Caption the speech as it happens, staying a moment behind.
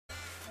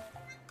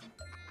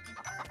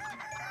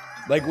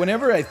Like,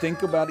 whenever I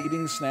think about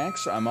eating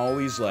snacks, I'm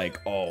always like,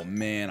 oh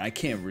man, I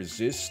can't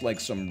resist like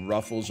some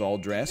Ruffles all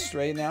dressed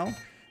right now.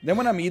 Then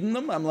when I'm eating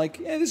them, I'm like,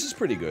 yeah, this is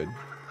pretty good.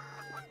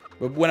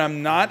 But when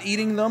I'm not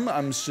eating them,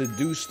 I'm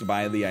seduced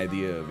by the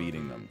idea of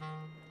eating them.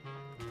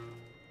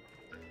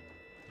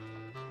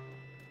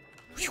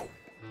 Whew.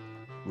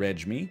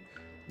 Reg me.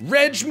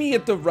 Reg me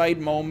at the right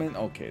moment.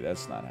 Okay,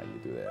 that's not how you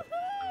do that.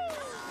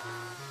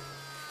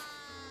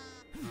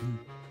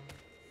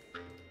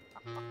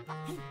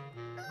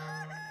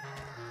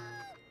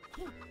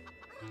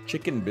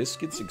 Chicken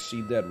biscuits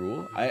exceed that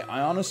rule? I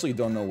honestly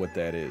don't know what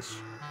that is.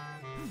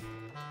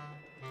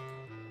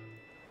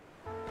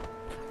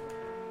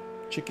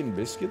 Chicken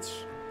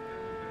biscuits?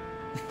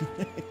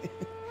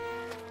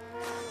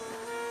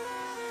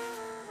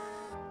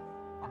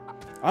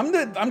 I'm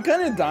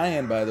kind of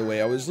dying, by the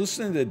way. I was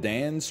listening to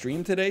Dan's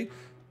stream today.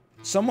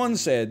 Someone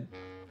said,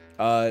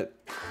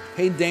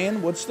 hey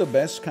Dan, what's the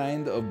best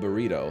kind of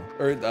burrito?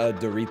 Or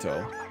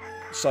Dorito.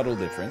 Subtle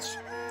difference.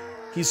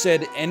 He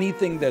said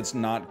anything that's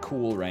not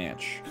Cool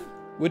Ranch.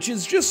 Which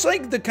is just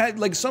like the kind,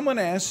 like someone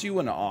asks you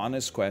an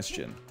honest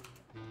question.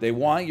 They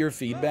want your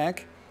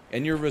feedback,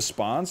 and your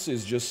response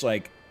is just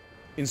like,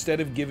 instead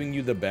of giving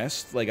you the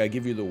best, like I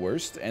give you the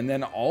worst, and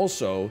then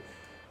also,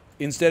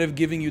 instead of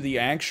giving you the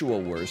actual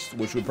worst,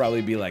 which would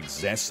probably be like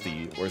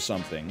zesty or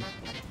something,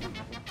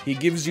 he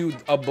gives you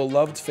a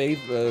beloved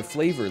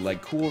flavor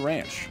like Cool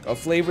Ranch. A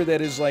flavor that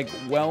is like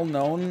well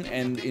known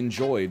and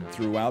enjoyed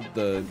throughout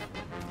the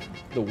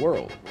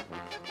world.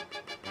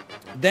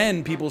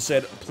 Then people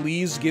said,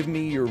 please give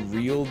me your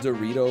real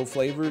Dorito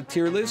flavor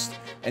tier list.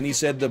 And he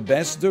said the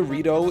best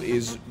Dorito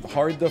is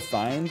hard to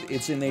find.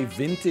 It's in a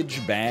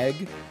vintage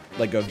bag,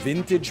 like a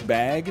vintage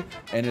bag,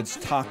 and it's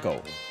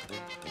taco.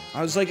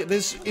 I was like,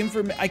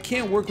 I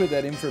can't work with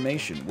that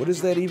information. What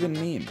does that even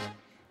mean?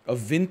 A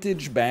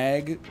vintage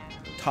bag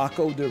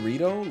taco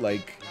Dorito?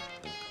 Like...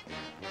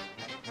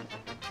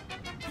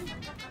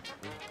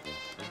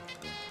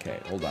 Okay,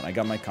 hold on. I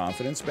got my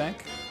confidence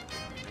back.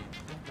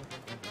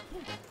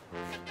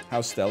 How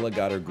Stella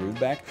got her groove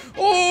back.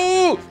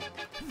 Oh!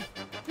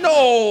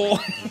 No!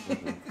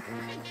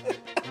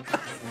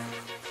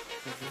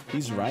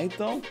 He's right,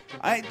 though.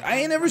 I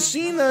ain't never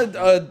seen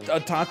a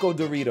taco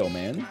Dorito,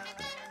 man.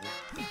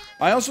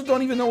 I also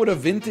don't even know what a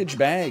vintage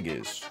bag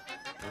is.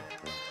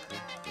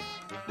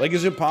 Like,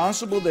 is it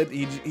possible that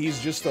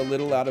he's just a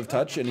little out of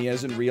touch and he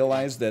hasn't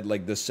realized that,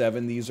 like, the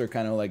 70s are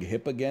kind of, like,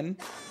 hip again?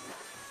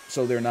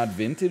 So they're not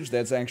vintage,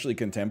 that's actually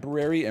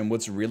contemporary, and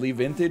what's really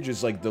vintage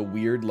is, like, the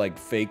weird, like,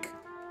 fake...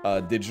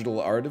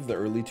 digital art of the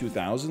early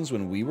 2000s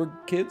when we were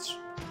kids.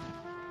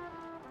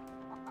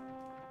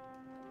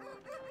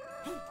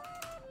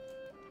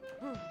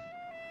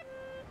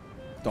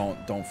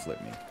 Don't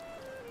flip me.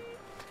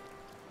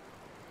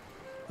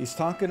 He's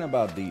talking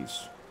about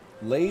these.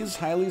 Lay's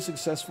highly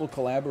successful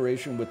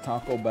collaboration with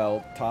Taco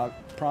Bell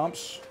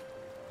prompts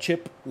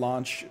chip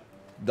launch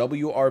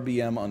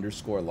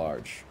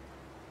WRBM_large.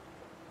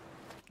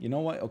 You know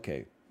what?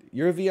 Okay.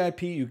 You're a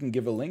VIP, you can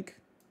give a link.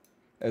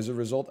 As a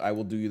result, I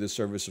will do you the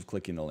service of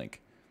clicking the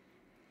link.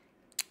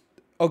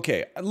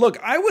 Okay, look,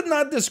 I would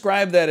not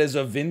describe that as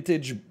a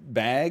vintage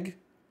bag.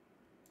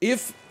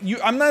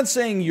 I'm not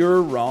saying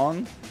you're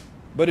wrong,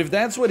 but if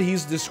that's what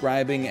he's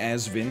describing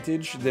as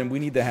vintage, then we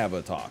need to have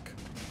a talk.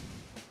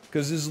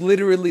 Because it's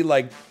literally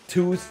like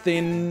two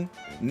thin,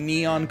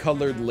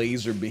 neon-colored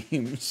laser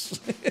beams.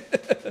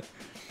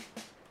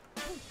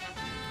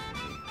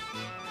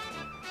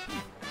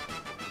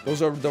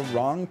 Those are the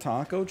wrong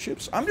taco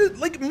chips? I'm just,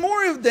 like,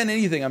 more than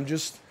anything, I'm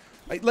just...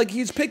 Like,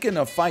 he's picking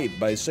a fight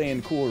by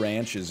saying Cool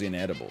Ranch is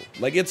inedible.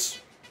 Like, it's...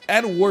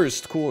 At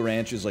worst, Cool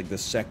Ranch is, like, the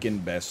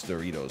second best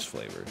Doritos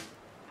flavor.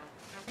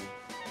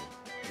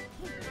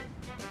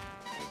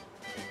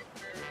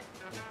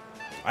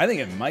 I think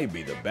it might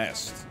be the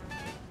best.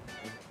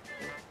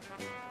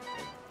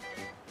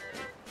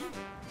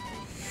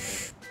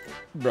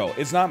 Bro,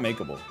 it's not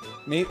makeable.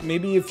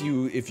 Maybe if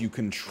you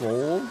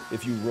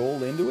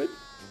roll into it...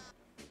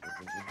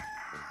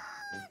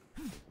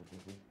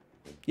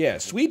 Yeah,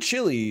 sweet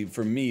chili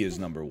for me is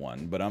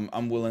 #1, but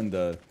I'm willing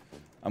to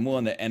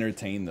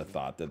entertain the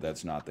thought that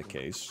that's not the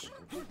case.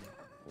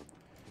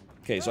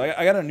 Okay, so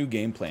I got a new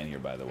game plan here,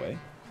 by the way.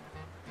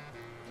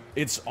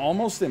 It's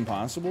almost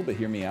impossible, but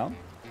hear me out.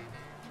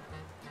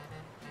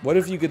 What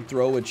if you could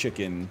throw a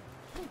chicken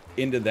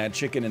into that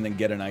chicken and then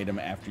get an item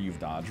after you've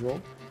dodge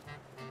rolled?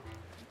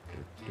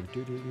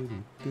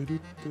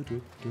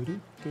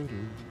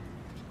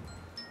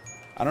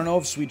 I don't know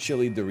if sweet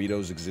chili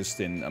Doritos exist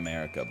in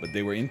America, but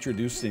they were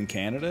introduced in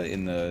Canada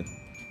in the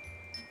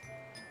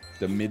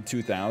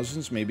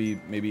mid-2000s,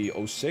 maybe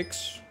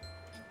 06.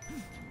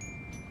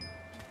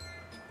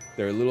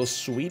 They're a little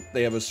sweet.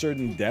 They have a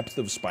certain depth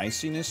of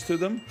spiciness to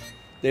them.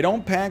 They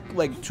don't pack,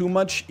 like, too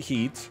much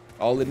heat,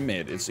 I'll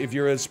admit. If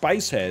you're a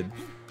spice head,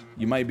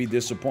 you might be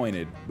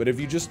disappointed. But if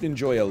you just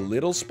enjoy a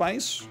little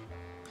spice,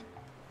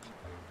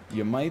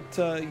 you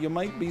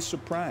might be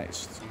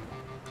surprised.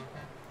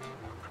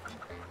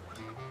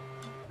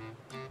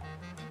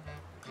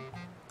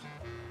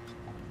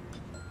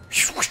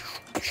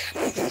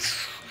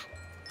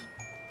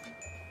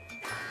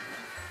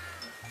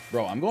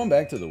 Bro, I'm going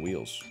back to the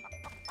wheels.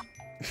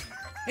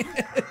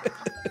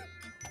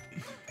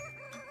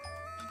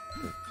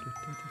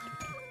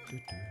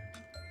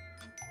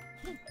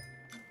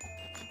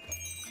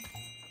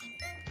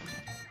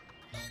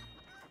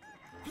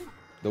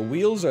 The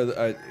wheels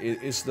are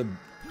it's the...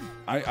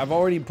 I've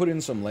already put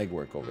in some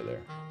legwork over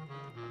there.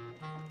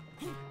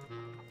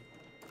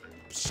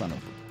 Son of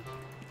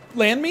a...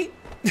 Land me?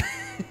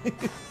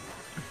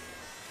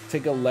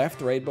 Take a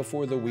left right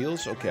before the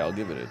wheels? Okay, I'll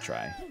give it a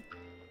try.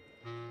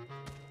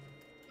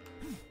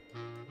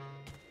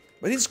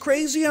 But it's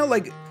crazy how,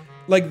 like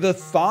the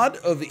thought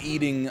of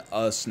eating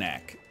a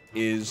snack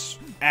is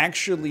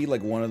actually,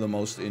 like, one of the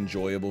most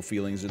enjoyable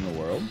feelings in the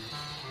world.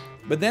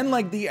 But then,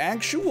 like, the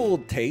actual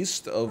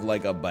taste of,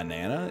 like, a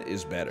banana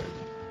is better.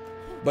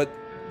 But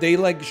they,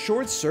 like,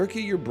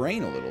 short-circuit your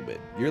brain a little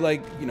bit. You're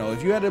like, you know,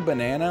 if you had a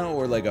banana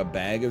or, like, a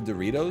bag of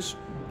Doritos,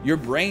 your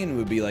brain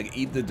would be like,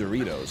 eat the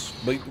Doritos.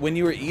 But when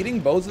you were eating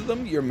both of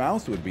them, your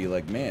mouth would be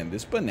like, man,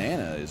 this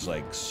banana is,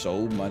 like,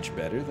 so much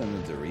better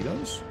than the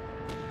Doritos.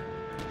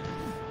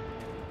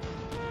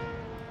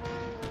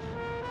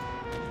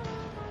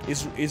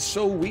 It's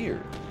so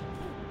weird.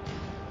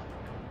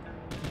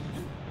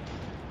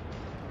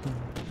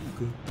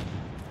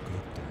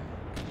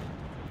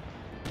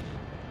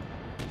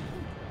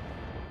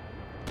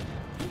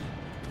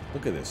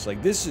 Look at this.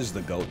 Like, this is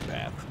the goat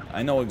path.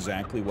 I know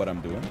exactly what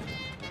I'm doing.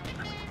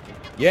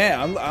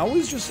 Yeah, I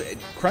always just...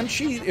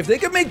 Crunchy... If they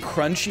could make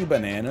crunchy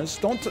bananas,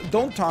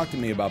 don't talk to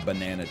me about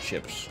banana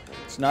chips.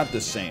 It's not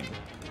the same.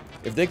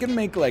 If they can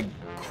make, like,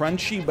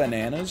 crunchy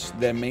bananas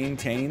that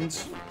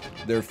maintains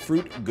their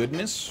fruit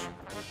goodness...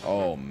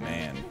 Oh,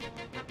 man.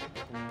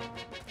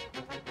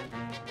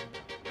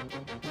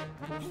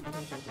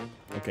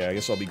 Okay, I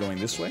guess I'll be going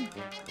this way.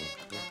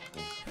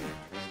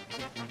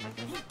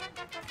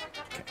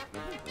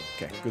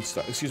 Okay, good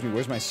stuff. Excuse me,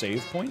 where's my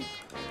save point?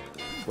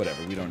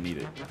 Whatever, we don't need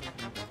it.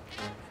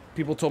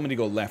 People told me to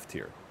go left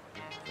here.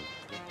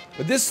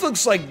 But this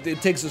looks like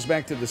it takes us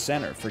back to the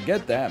center.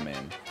 Forget that,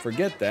 man.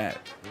 Forget that.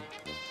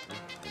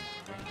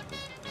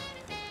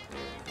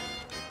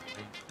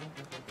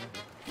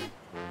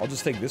 I'll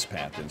just take this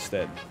path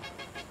instead.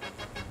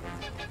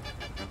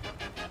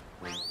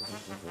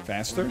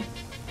 Faster?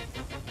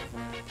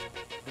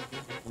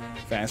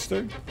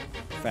 Faster?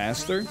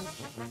 Faster?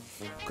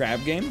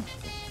 Crab game?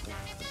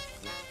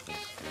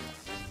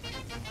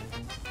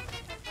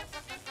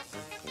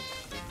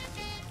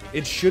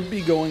 It should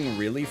be going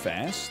really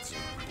fast.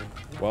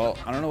 Well,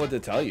 I don't know what to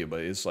tell you, but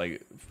it's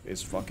like,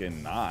 it's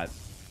fucking not.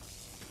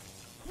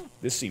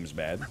 This seems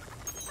bad.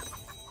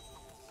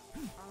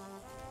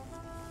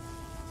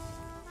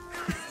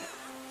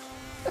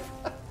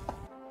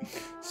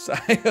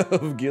 Sigh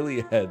of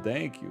Gilead,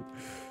 thank you.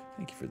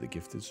 Thank you for the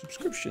gifted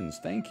subscriptions,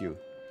 thank you.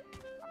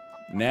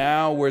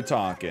 Now we're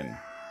talking.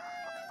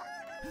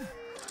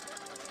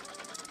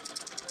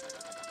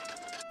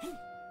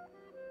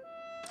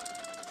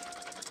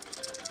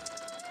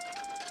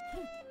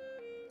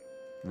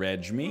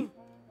 Reg me.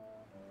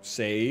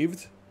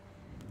 Saved.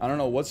 I don't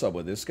know what's up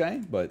with this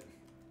guy, but...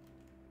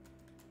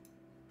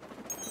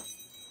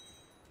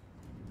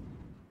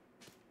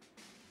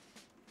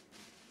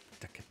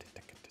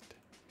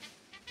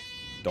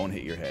 Don't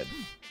hit your head.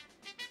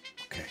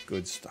 Okay,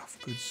 good stuff,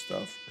 good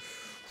stuff.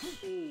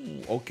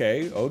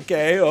 Okay,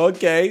 okay,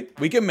 okay.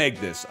 We can make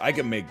this. I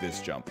can make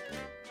this jump.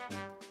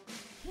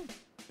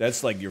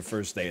 That's like your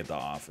first day at the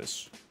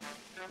office.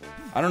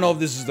 I don't know if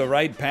this is the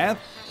right path.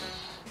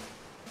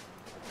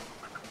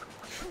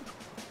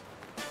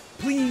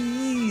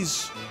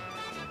 Please.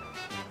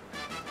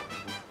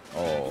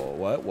 Oh,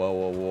 what? Whoa,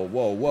 whoa, whoa,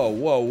 whoa,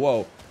 whoa, whoa,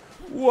 whoa.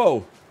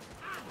 Whoa.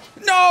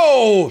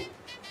 No!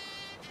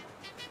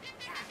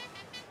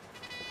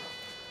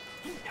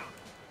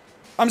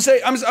 I'm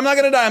not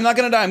gonna die, I'm not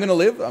gonna die, I'm gonna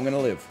live, I'm gonna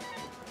live.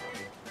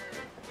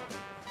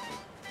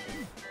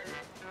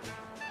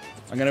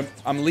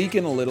 I'm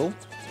leaking a little.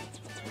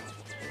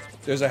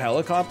 There's a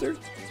helicopter?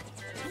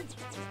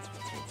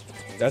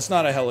 That's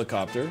not a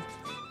helicopter.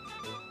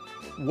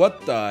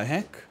 What the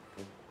heck?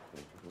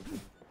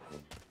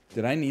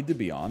 Did I need to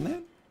be on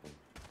that?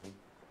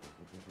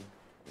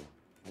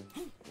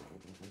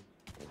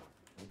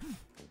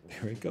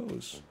 There it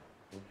goes.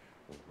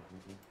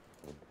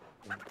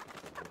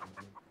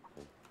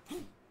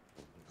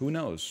 Who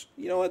knows?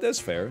 You know what? That's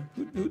fair.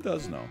 Who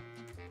does know?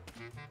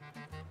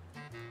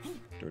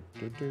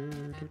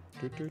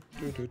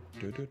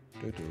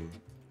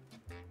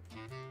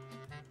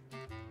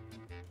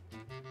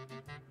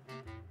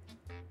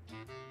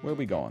 Where are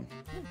we going?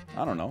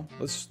 I don't know.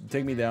 Let's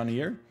take me down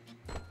here.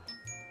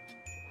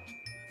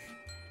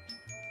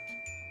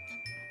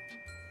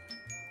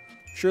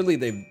 Surely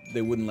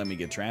they wouldn't let me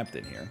get trapped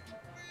in here.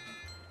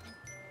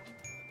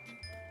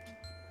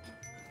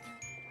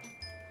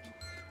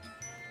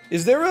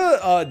 Is there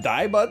a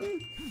die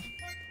button?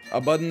 A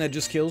button that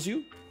just kills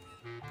you?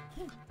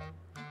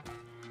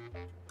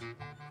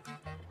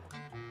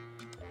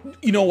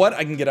 You know what?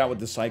 I can get out with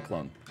the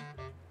cyclone.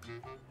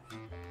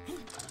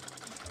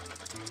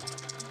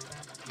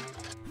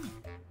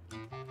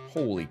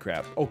 Holy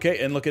crap. Okay,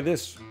 and look at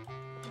this.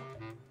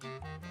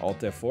 Alt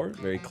F4.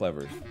 Very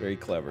clever. Very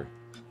clever.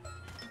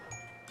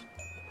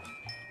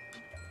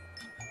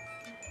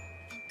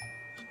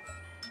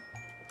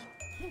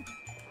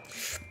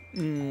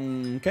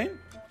 Okay.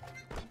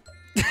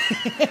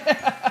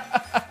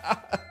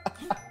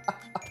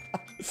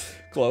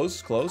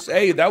 Close, close.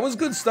 Hey, that was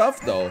good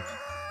stuff, though.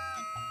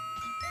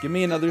 Give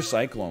me another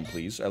cyclone,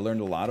 please. I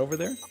learned a lot over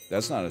there.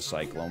 That's not a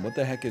cyclone. What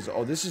the heck is...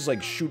 Oh, this is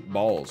like shoot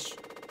balls.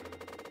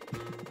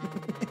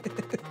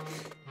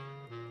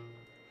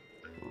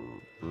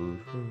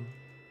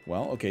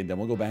 Well, okay, then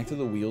we'll go back to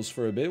the wheels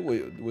for a bit.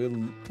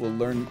 We'll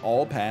learn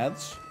all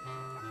paths.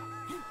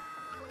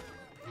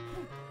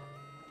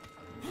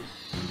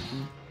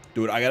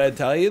 Dude, I gotta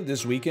tell you,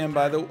 this weekend,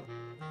 by the...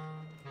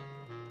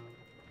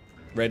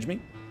 Reg me?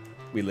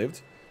 We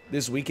lived.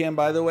 This weekend,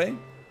 by the way,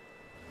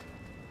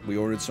 we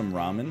ordered some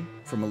ramen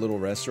from a little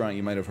restaurant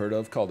you might have heard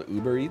of called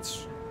Uber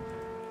Eats.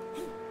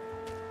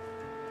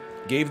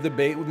 Made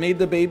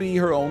the baby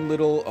her own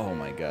little... Oh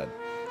my god.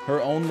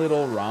 Her own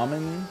little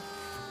ramen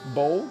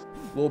bowl.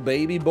 Little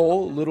baby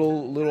bowl.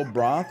 Little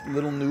broth.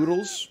 Little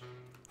noodles.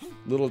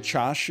 Little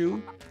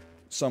chashu.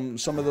 Some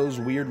of those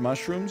weird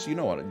mushrooms. You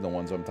know what the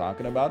ones I'm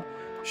talking about.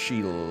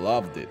 She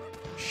loved it.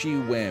 She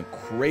went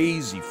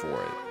crazy for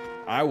it.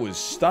 I was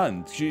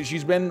stunned.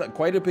 She's been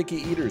quite a picky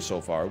eater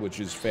so far, which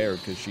is fair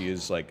because she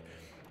is like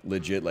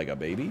legit like a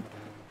baby.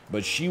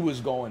 But she was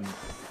going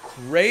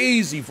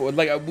crazy for it.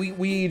 Like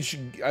we each,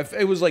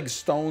 it was like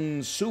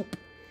stone soup.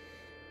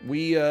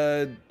 We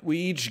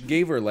each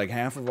gave her like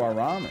half of our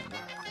ramen.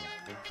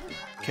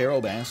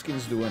 Carol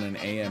Baskin's doing an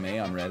AMA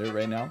on Reddit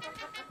right now.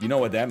 You know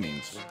what that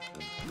means.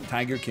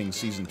 Tiger King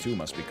Season 2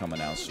 must be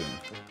coming out soon.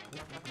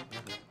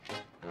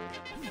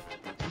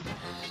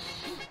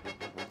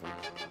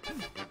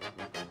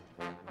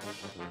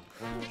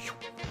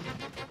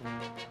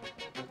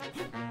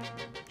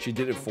 She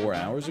did it 4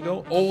 hours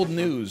ago? Old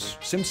news.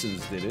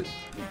 Simpsons did it.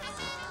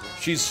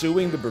 She's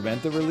suing to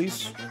prevent the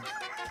release?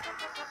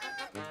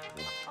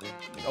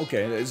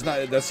 Okay, it's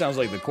not. That sounds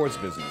like the court's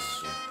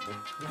business.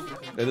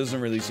 That doesn't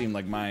really seem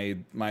like my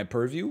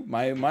purview.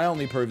 My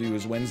only purview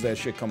is when's that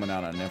shit coming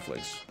out on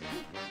Netflix?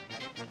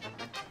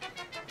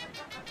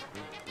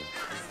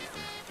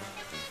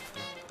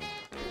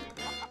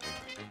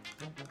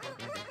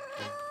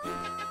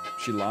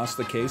 She lost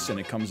the case and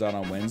it comes out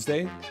on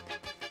Wednesday?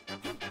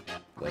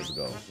 Let's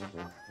go.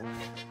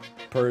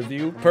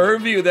 Purview?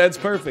 Purview, that's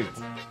perfect.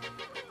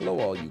 Hello,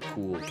 all you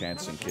cool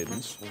cats and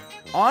kittens.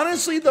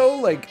 Honestly, though,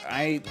 like,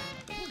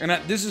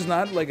 this is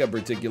not, like, a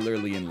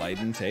particularly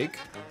enlightened take.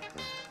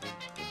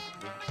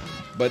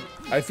 But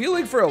I feel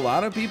like for a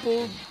lot of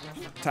people,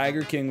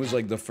 Tiger King was,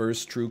 like, the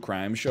first true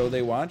crime show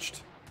they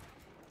watched.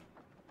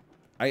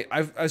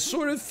 I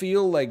sort of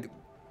feel like,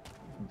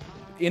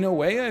 in a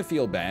way, I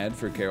feel bad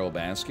for Carol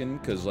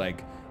Baskin, because,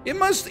 like, it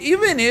must,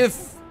 even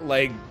if,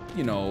 like,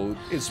 you know,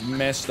 it's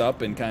messed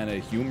up and kind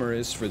of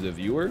humorous for the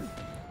viewer,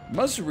 it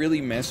must really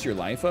mess your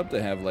life up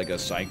to have, like, a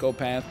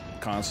psychopath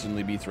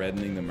constantly be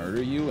threatening to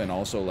murder you and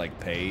also, like,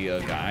 pay a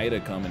guy to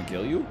come and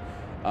kill you.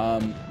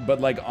 But,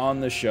 like,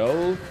 on the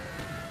show,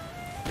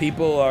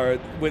 people are,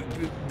 with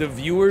the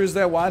viewers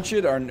that watch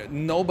it,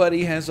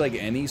 nobody has, like,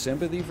 any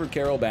sympathy for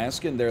Carol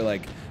Baskin. They're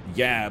like,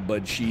 yeah,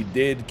 but she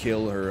did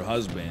kill her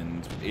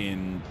husband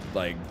in,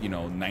 like, you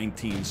know,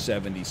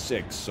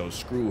 1976, so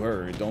screw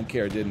her. Don't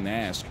care, didn't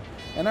ask.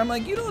 And I'm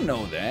like, you don't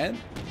know that.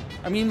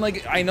 I mean,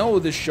 like, I know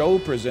the show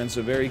presents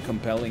a very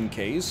compelling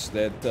case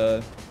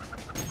that,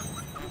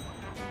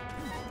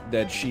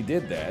 that she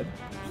did that.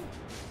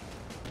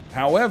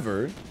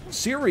 However,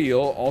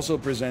 Serial also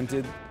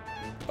presented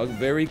a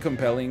very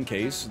compelling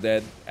case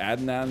that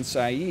Adnan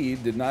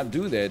Syed did not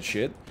do that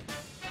shit.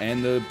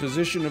 And the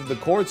position of the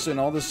courts and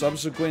all the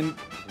subsequent,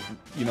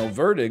 you know,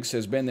 verdicts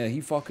has been that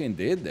he fucking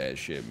did that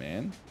shit,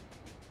 man.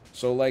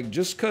 So, like,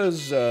 just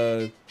cause,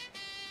 like,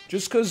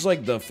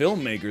 the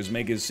filmmakers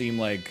make it seem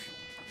like,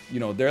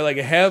 you know, they're, like,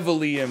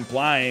 heavily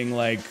implying,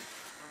 like,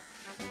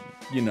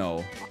 you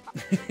know,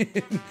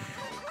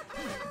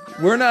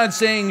 we're not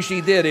saying she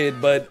did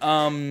it, but,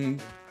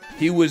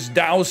 he was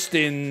doused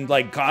in,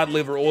 like, cod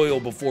liver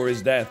oil before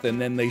his death, and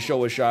then they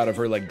show a shot of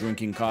her, like,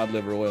 drinking cod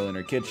liver oil in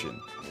her kitchen.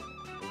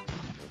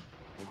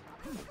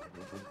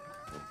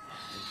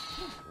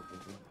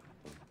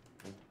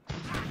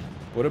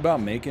 What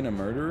about Making a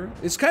Murderer?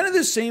 It's kind of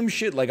the same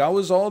shit. Like, I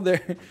was all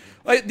there.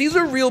 Like, these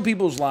are real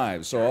people's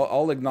lives, so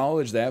I'll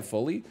acknowledge that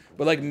fully.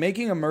 But, like,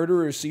 Making a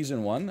Murderer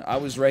Season 1, I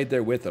was right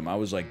there with them. I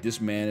was like, this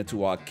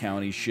Manitowoc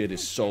County shit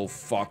is so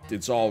fucked.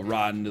 It's all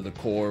rotten to the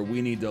core.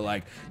 We need to,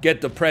 like,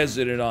 get the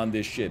president on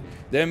this shit.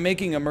 Then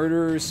Making a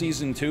Murderer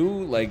Season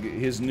 2, like,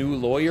 his new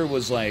lawyer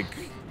was like,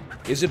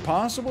 is it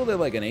possible that,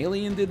 like, an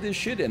alien did this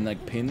shit and,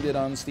 like, pinned it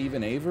on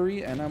Stephen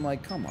Avery? And I'm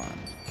like, come on.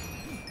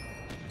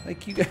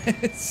 Like, you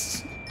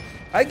guys...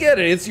 I get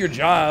it, it's your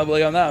job,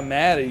 like, I'm not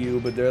mad at you,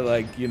 but they're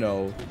like, you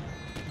know...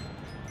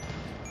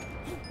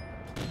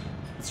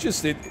 It's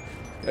just,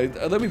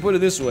 let me put it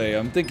this way,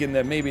 I'm thinking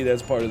that maybe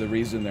that's part of the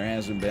reason there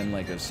hasn't been,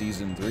 like, a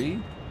Season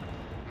 3.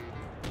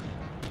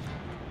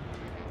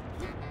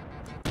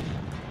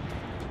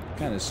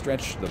 kind of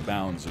stretch the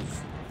bounds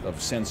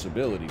of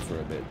sensibility for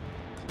a bit.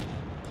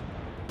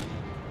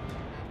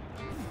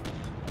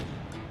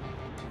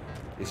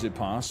 Is it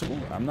possible?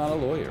 I'm not a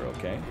lawyer,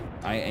 okay?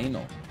 I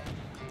anal.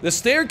 The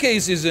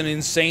Staircase is an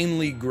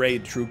insanely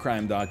great true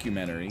crime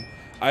documentary.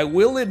 I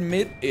will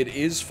admit it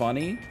is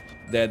funny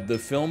that the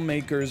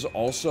filmmakers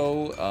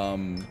also,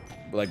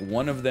 like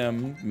one of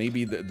them,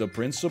 maybe the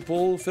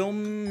principal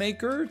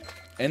filmmaker,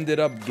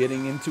 ended up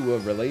getting into a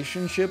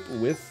relationship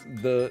with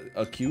the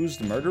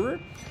accused murderer.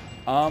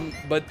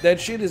 But that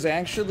shit is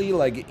actually,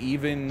 like,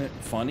 even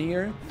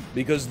funnier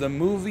because the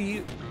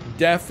movie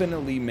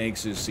definitely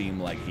makes it seem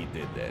like he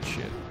did that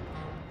shit.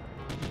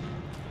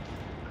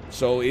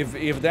 So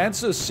if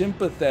that's a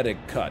sympathetic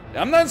cut,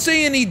 I'm not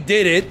saying he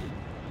did it,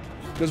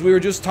 because we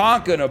were just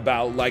talking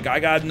about, like, I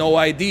got no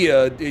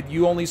idea.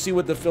 You only see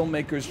what the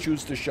filmmakers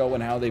choose to show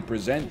and how they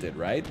present it,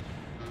 right?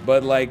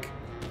 But, like,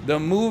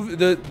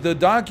 the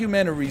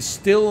documentary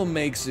still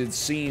makes it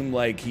seem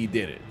like he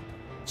did it.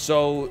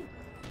 So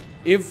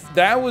if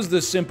that was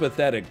the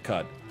sympathetic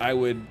cut, I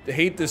would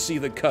hate to see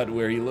the cut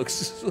where he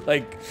looks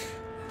like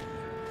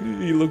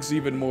he looks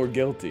even more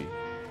guilty.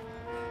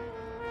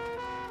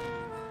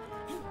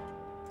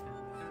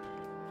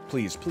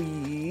 Please,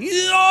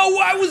 please.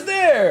 Oh, I was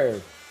there!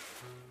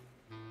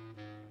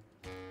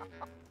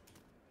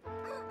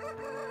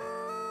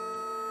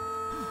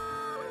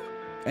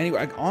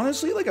 Anyway,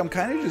 honestly, like, I'm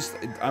kind of just,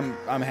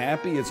 I'm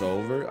happy it's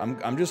over.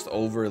 I'm just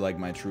over, like,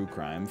 my true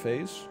crime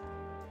phase.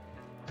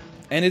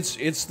 And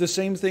it's the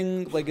same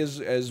thing, like,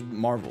 as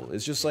Marvel.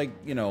 It's just like,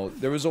 you know,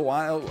 there was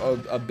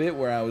a bit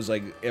where I was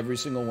like, every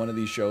single one of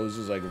these shows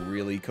is, like,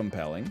 really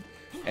compelling.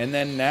 And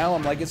then now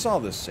I'm like, it's all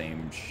the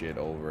same shit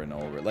over and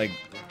over. Like,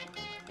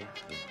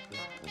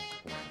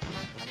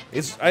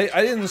 I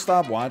didn't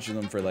stop watching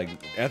them for, like,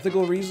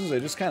 ethical reasons. I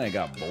just kind of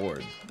got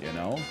bored, you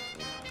know?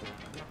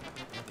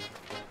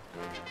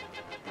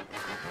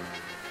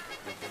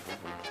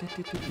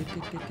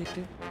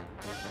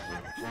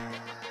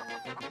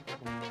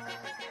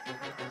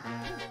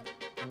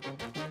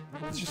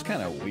 It's just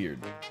kind of weird.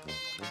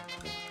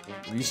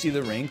 You see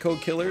the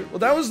Raincoat Killer? Well,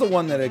 that was the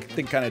one that I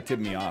think kind of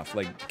tipped me off.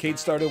 Like, Kate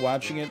started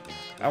watching it.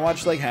 I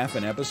watched like half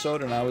an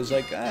episode, and I was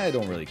like, I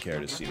don't really care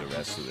to see the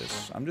rest of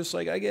this. I'm just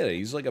like, I get it.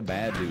 He's like a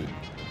bad dude.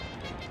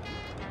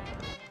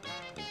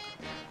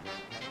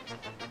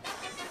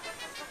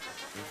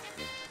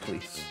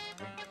 Please.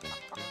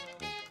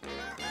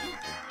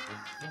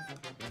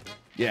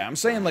 Yeah, I'm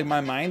saying, like,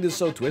 my mind is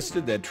so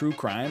twisted that true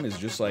crime is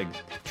just, like,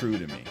 true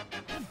to me.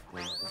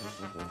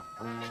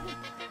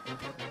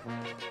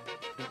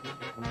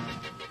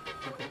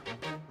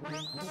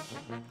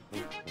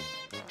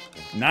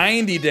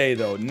 $90 Day,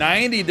 though.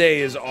 90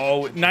 Day is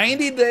all...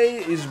 90 Day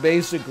is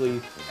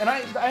basically... And I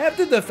have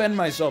to defend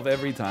myself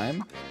every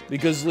time,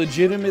 because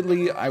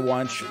legitimately, I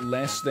watch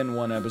less than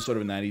one episode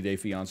of 90 Day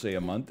Fiancé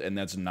a month, and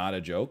that's not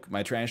a joke.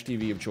 My trash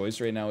TV of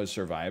choice right now is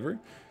Survivor.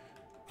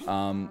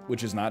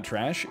 Which is not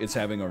trash. It's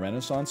having a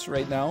renaissance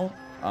right now.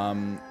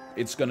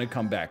 It's gonna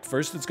come back.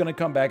 First, it's gonna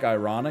come back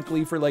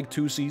ironically for like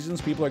 2 seasons.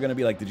 People are gonna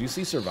be like, did you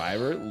see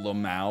Survivor?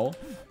 Lamau.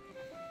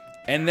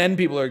 And then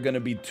people are gonna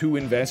be too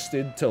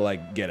invested to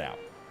like get out.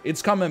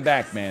 It's coming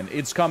back, man.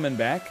 It's coming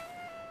back.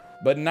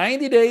 But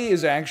 90 Day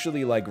is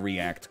actually like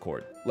React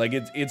Court. Like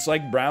it's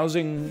like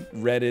browsing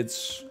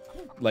Reddit's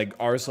like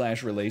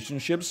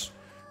r/relationships,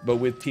 but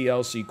with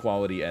TLC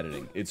quality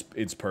editing.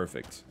 It's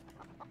perfect.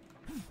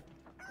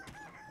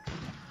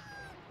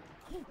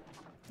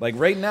 Like,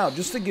 right now,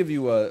 just to give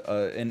you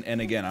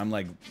and again, I'm,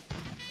 like,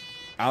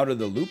 out of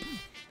the loop.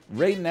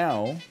 Right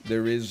now,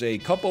 there is a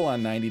couple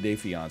on 90 Day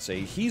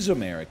Fiancé. He's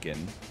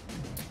American.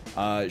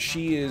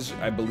 She is,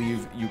 I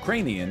believe,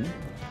 Ukrainian.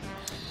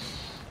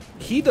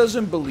 He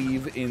doesn't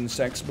believe in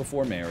sex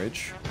before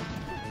marriage.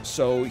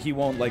 So he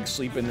won't, like,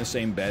 sleep in the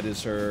same bed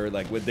as her.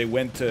 Like,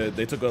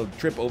 they took a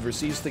trip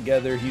overseas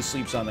together. He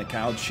sleeps on the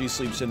couch. She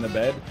sleeps in the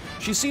bed.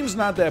 She seems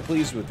not that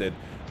pleased with it.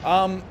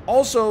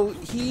 Also,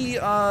 he,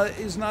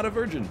 is not a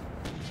virgin.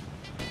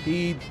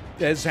 He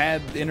has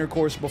had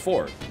intercourse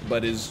before,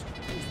 but is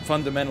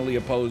fundamentally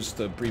opposed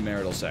to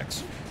premarital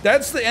sex.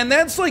 That's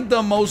like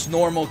the most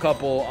normal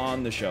couple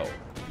on the show.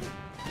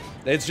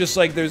 It's just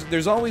like,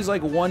 there's always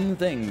like one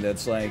thing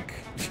that's like,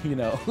 you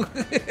know.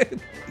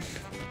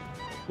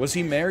 Was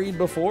he married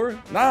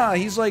before? Nah,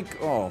 he's like,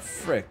 oh,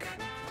 frick.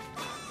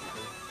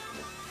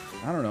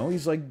 I don't know,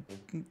 he's like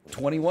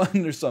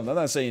 21 or something. I'm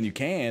not saying you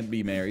can't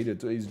be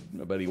married,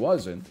 but he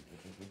wasn't.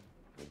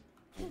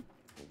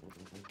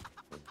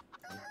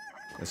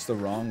 That's the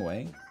wrong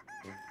way.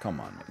 Come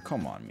on, man.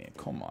 Come on, man.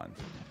 Come on.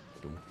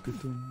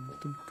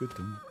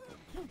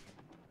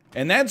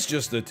 And that's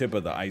just the tip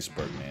of the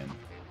iceberg, man.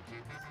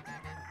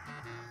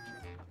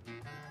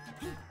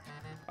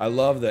 I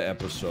love the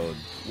episode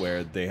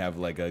where they have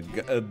like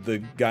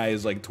the guy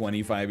is like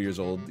 25 years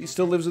old. He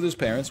still lives with his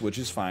parents, which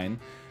is fine.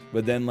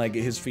 But then, like,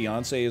 his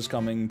fiance is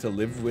coming to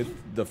live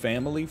with the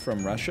family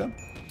from Russia.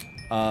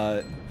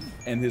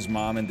 And his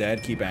mom and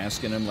dad keep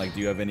asking him, like, do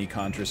you have any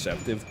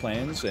contraceptive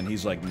plans? And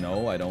he's like,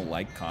 no, I don't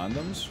like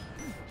condoms.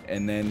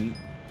 And then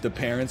the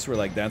parents were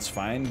like, that's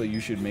fine, but you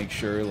should make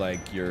sure,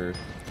 like, your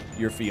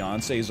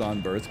fiance's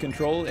on birth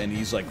control, and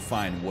he's like,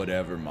 fine,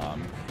 whatever,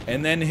 mom.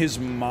 And then his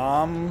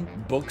mom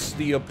books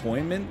the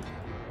appointment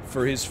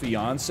for his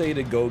fiance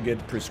to go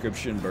get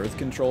prescription birth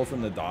control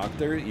from the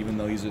doctor, even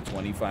though he's a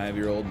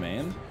 25-year-old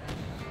man.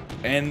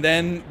 And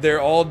then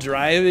they're all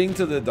driving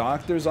to the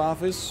doctor's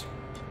office,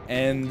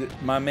 and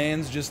my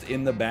man's just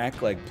in the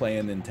back, like,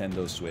 playing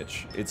Nintendo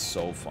Switch. It's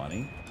so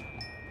funny.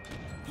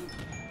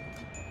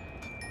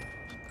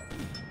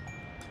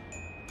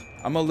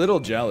 I'm a little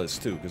jealous,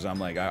 too, because I'm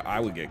like, I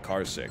would get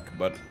car sick,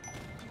 but,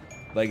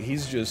 like,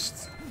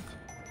 he's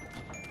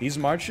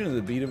marching to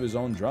the beat of his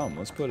own drum.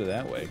 Let's put it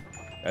that way.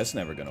 That's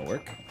never gonna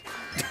work.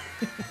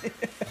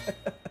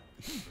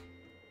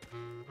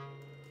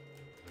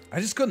 I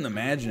just couldn't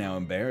imagine how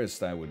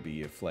embarrassed I would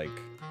be if, like,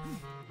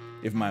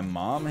 if my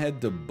mom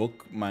had to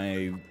book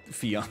my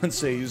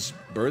fiance's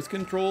birth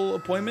control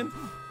appointment.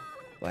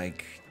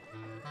 Like,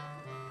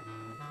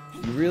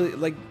 you really,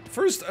 like,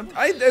 first,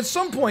 at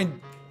some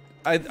point,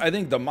 I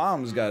think the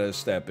mom's gotta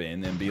step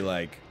in and be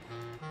like,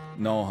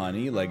 no,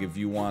 honey, like, if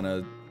you want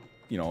a,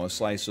 you know, a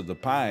slice of the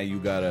pie, you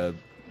gotta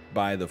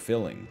buy the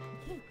filling.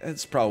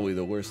 That's probably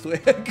the worst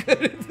way I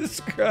could have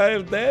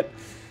described that.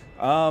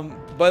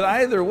 But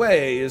either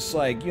way, it's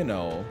like, you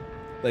know,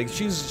 like,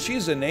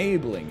 she's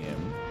enabling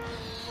him.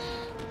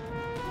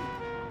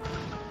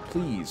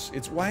 Please.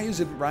 Why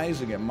is it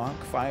rising at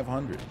Mach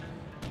 500?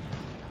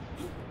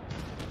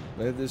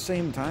 But at the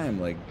same time,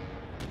 like,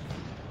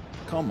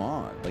 come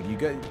on. Like, you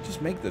got,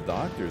 just make the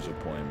doctor's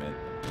appointment.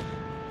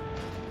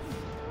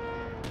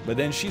 But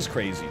then she's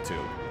crazy, too.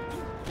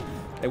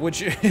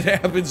 Which it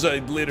happens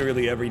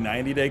literally every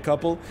 90-day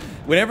couple.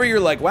 Whenever you're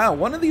like, wow,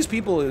 one of these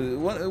people,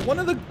 one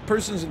of the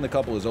persons in the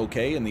couple is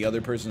okay and the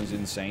other person is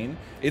insane,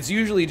 it's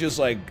usually just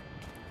like,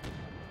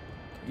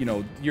 you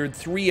know, you're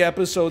 3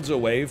 episodes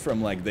away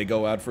from, like, they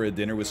go out for a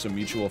dinner with some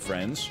mutual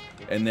friends,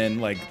 and then,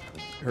 like,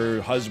 her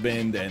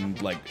husband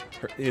and, like,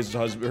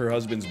 her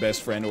husband's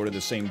best friend order the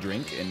same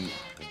drink, and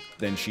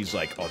then she's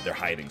like, oh, they're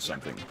hiding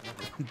something.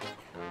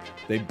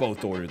 They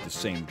both ordered the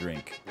same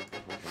drink.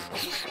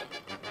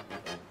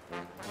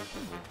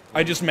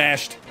 I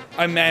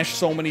mashed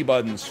so many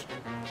buttons.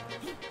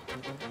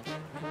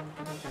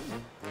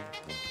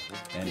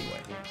 Anyway,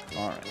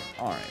 alright.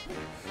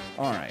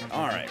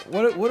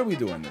 What are we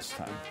doing this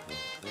time?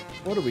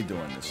 What are we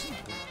doing this time?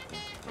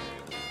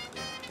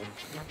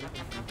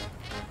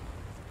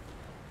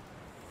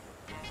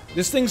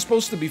 This thing's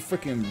supposed to be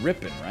freaking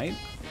ripping, right?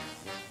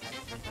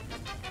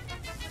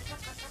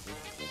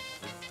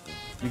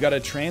 You gotta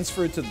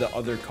transfer it to the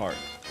other cart.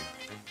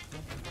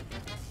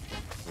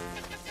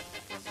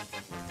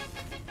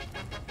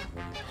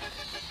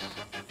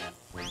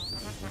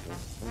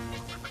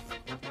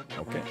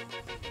 Okay.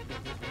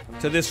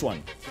 To this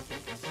one.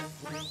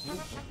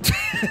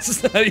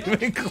 It's not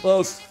even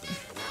close.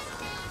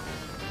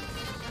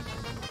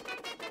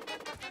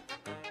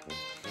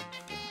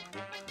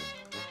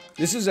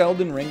 This is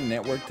Elden Ring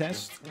network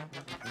test.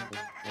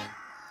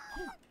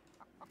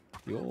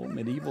 The old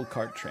medieval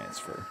cart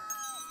transfer.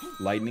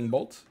 Lightning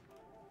bolt.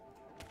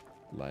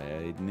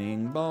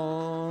 Lightning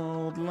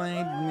bolt,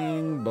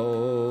 lightning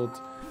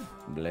bolt.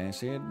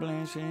 Blessed,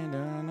 blessed,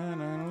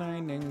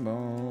 lightning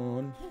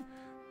bolt.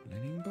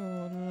 Lightning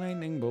bolt,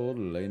 lightning bolt,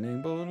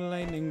 lightning bolt,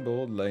 lightning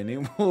bolt,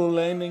 lightning bolt,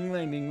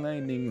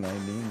 lightning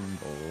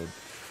bolt.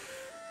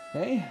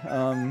 Hey,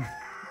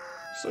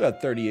 still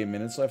got 38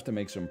 minutes left to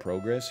make some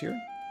progress here.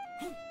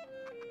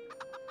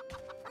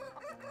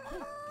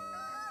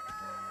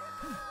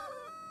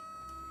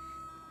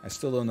 I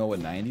still don't know what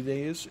 90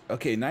 Day is.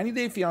 Okay, 90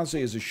 Day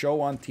Fiancé is a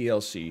show on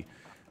TLC.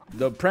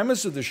 The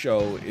premise of the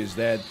show is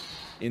that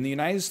in the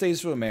United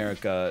States of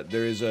America,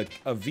 there is a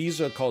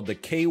visa called the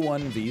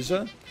K-1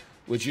 visa,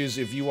 which is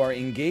if you are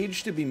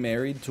engaged to be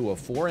married to a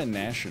foreign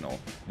national,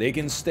 they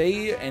can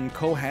stay and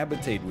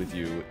cohabitate with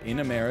you in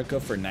America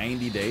for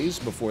 90 days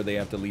before they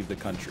have to leave the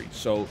country.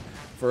 So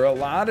for a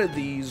lot of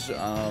these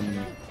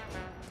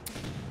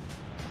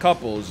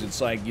couples, it's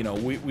like, you know,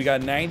 we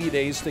got 90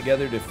 days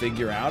together to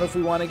figure out if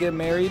we want to get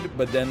married,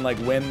 but then, like,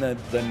 when the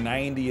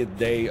 90th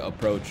day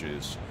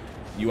approaches,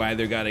 you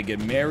either got to get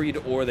married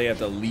or they have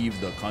to leave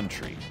the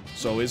country.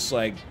 So it's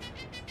like,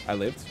 I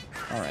lived.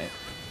 All right.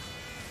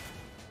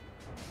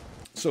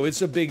 So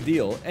it's a big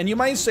deal. And you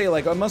might say,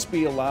 like, it must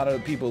be a lot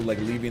of people, like,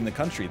 leaving the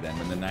country then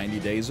when the 90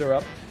 days are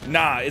up.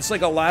 Nah, it's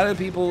like a lot of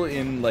people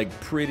in, like,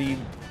 pretty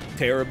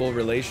terrible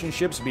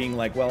relationships being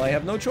like, well, I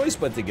have no choice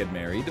but to get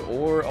married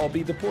or I'll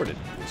be deported.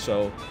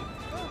 So,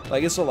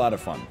 like, it's a lot of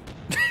fun.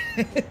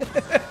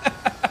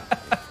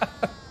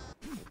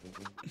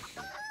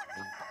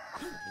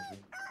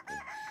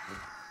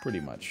 Pretty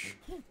much.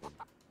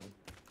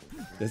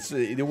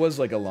 It was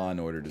like a Law and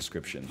Order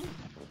description.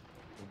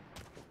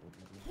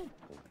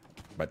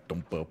 I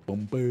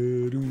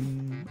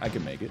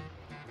can make it.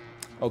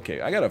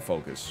 Okay, I gotta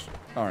focus.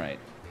 Alright.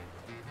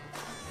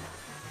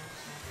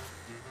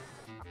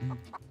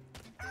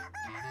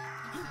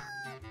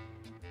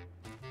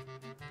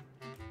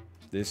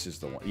 This is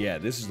the one. Yeah,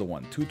 this is the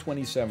one.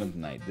 227th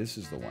night. This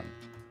is the one.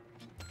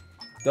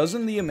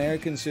 Doesn't the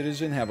American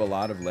citizen have a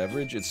lot of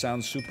leverage? It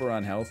sounds super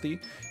unhealthy.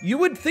 You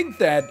would think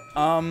that,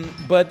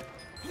 but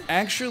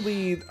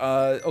actually,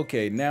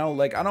 okay, now,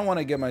 like, I don't want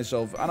to get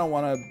myself, I don't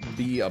want to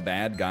be a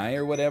bad guy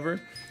or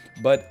whatever,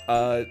 but,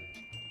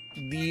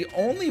 the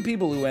only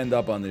people who end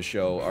up on this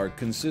show are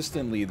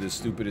consistently the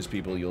stupidest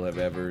people you'll have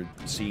ever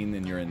seen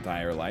in your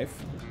entire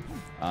life.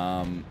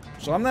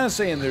 So I'm not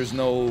saying there's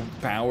no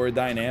power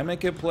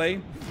dynamic at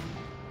play,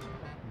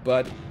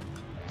 but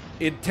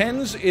it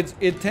tends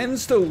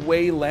to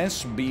way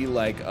less be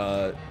like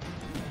a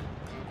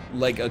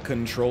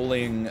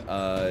controlling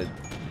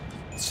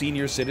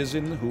senior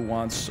citizen who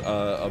wants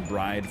a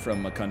bride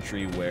from a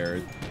country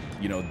where,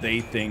 you know, they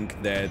think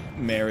that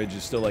marriage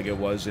is still like it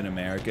was in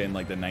America in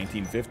like the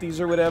 1950s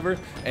or whatever,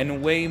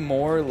 and way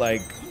more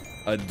like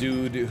a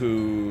dude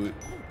who,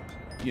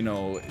 you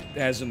know,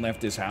 hasn't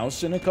left his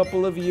house in a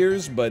couple of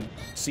years but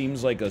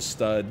seems like a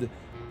stud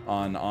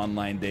on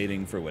online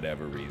dating for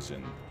whatever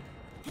reason.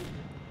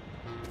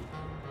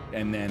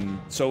 And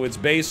then, so it's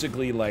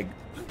basically like,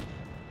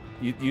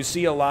 you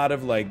see a lot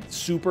of like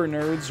super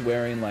nerds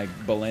wearing like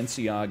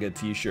Balenciaga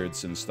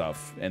t-shirts and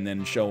stuff, and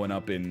then showing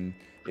up in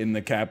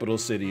the capital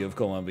city of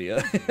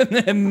Colombia, and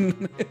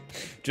then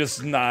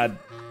just not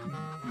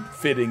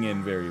fitting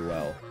in very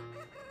well.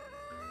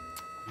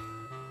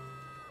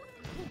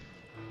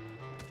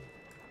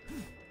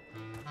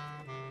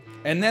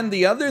 And then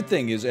the other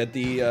thing is at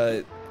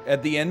the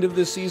end of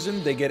the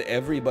season, they get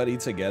everybody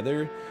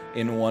together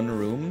in one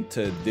room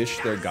to dish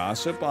their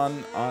gossip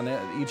on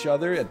each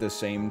other at the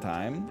same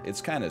time.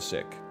 It's kind of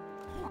sick.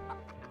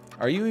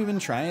 Are you even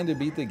trying to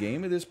beat the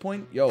game at this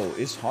point? Yo,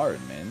 it's hard,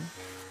 man.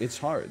 It's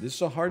hard. This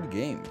is a hard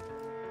game.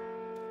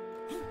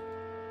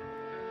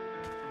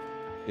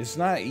 It's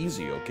not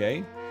easy,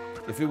 okay?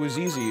 If it was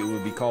easy, it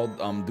would be called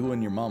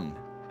Doing Your Mum.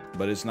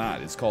 But it's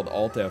not. It's called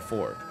Alt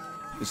F4.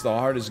 It's the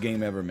hardest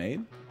game ever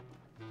made.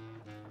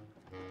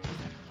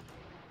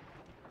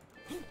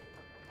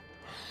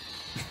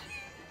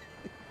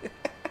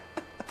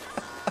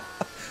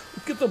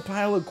 Look at the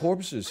pile of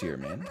corpses here,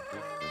 man.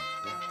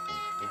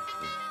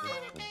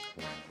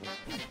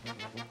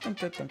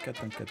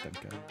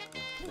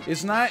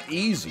 It's not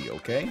easy,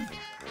 okay?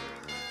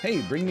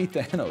 Hey, bring me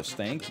Thanos.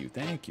 Thank you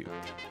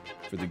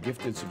for the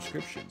gifted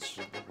subscriptions.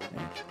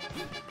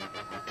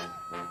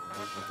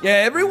 Yeah,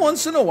 every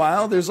once in a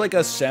while, there's like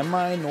a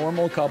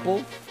semi-normal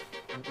couple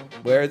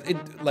where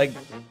it, like,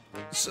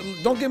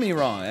 don't get me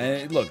wrong.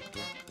 Look,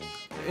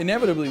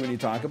 inevitably when you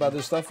talk about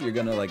this stuff, you're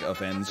gonna like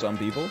offend some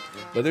people.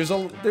 But there's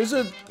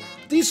a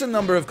decent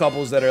number of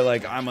couples that are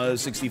like, I'm a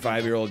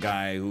 65-year-old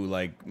guy who,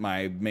 like,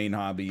 my main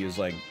hobby is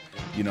like,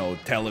 you know,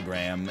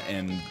 Telegram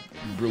and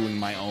brewing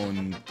my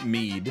own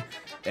mead.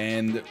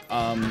 And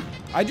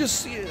I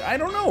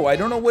don't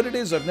know what it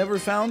is. I've never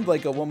found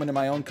like a woman in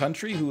my own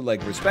country who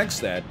like respects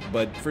that,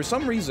 but for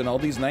some reason all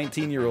these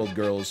 19-year-old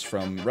girls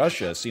from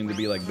Russia seem to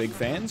be like big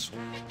fans.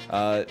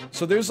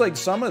 So there's like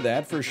some of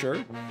that for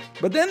sure,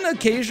 but then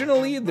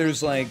occasionally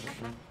there's like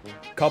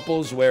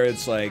couples where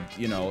it's like,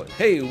 you know,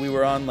 hey,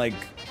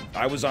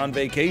 I was on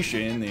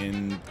vacation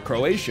in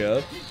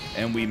Croatia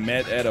and we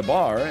met at a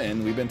bar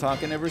and we've been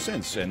talking ever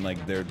since, and like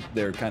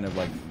they're kind of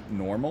like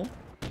normal.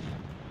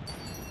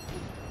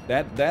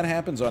 That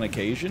happens on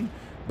occasion,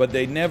 but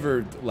they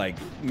never like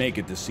make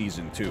it to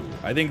season 2.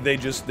 I think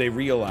they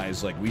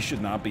realize like we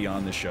should not be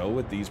on the show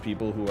with these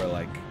people who are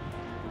like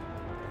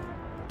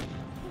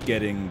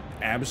getting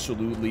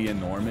absolutely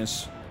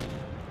enormous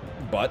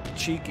butt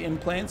cheek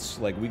implants.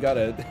 Like we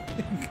gotta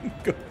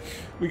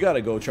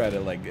go try to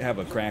like have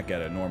a crack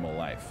at a normal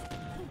life.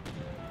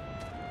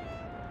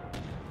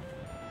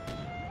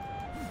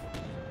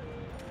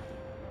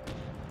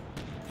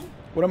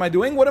 What am I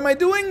doing? What am I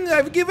doing?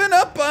 I've given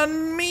up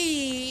on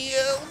me.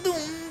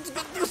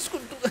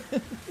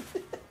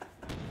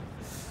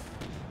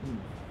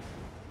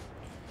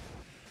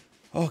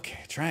 Okay,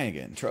 try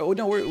again. Oh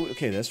no,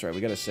 okay. That's right.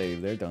 We gotta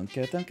save there. Dunk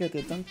it, dunk it,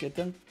 dunk it,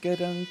 dunk it,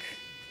 dunk.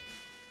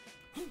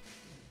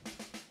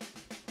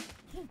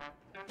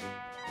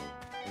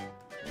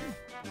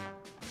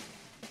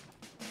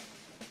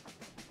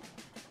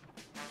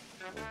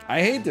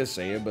 I hate to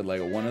say it, but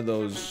like one of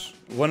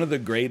the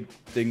great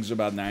things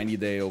about 90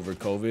 Day over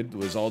COVID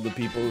was all the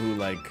people who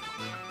like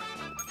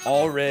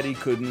already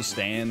couldn't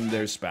stand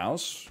their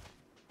spouse.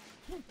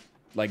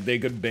 Like they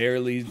could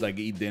barely like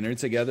eat dinner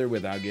together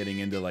without getting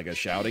into like a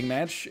shouting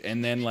match,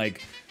 and then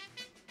like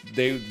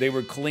they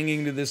were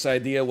clinging to this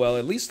idea, well,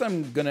 at least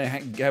I'm gonna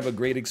have a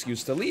great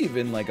excuse to leave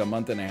in like a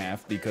month and a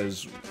half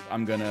because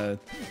I'm gonna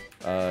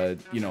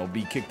you know,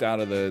 be kicked out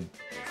of the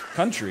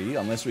country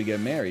unless we get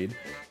married.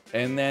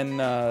 And then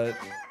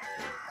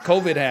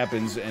COVID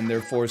happens and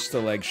they're forced to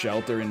like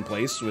shelter in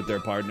place with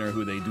their partner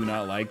who they do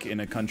not like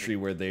in a country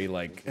where they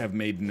like have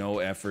made no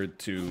effort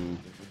to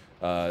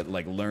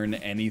like learn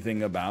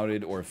anything about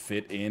it or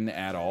fit in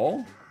at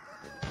all.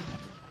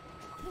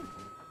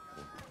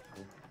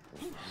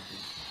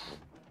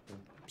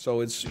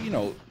 So it's, you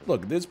know,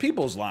 look, there's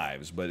people's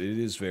lives, but it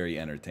is very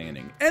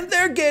entertaining. And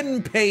they're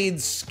getting paid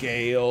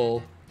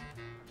scale.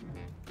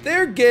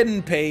 They're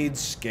getting paid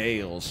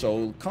scale,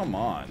 so come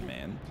on,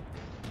 man.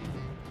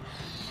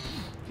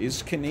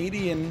 Is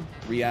Canadian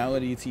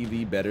reality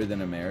TV better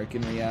than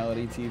American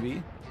reality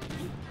TV?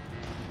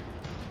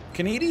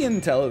 Canadian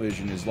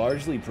television is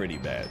largely pretty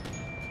bad.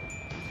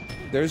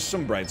 There's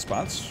some bright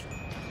spots.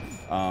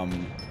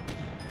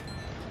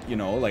 You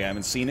know, like I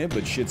haven't seen it,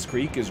 but Schitt's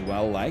Creek is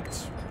well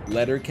liked.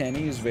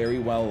 Letterkenny is very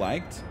well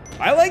liked.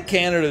 I like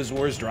Canada's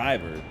Worst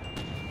Driver.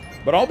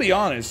 But I'll be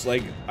honest,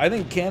 like, I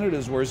think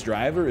Canada's Worst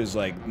Driver is,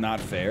 like,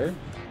 not fair.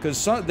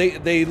 Because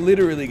they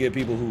literally get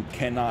people who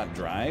cannot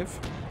drive.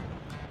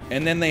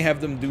 And then they have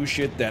them do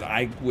shit that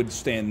I would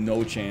stand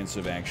no chance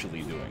of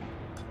actually doing.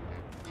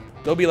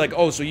 They'll be like,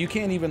 oh, so you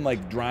can't even,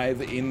 like,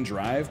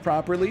 drive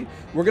properly?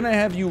 We're gonna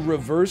have you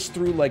reverse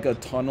through, like, a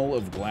tunnel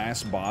of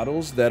glass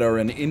bottles that are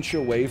an inch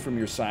away from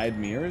your side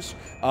mirrors,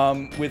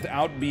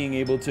 without being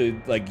able to,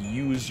 like,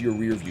 use your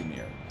rearview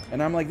mirror.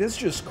 And I'm like, that's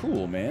just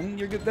cruel, man.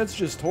 That's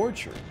just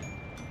torture.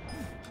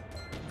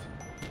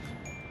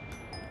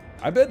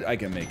 I bet I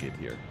can make it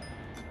here.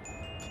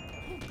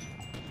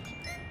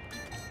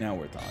 Now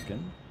we're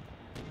talking.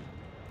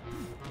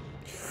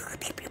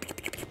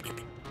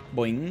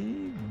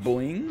 Boing,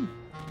 boing,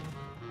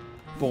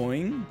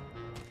 boing,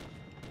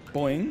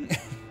 boing,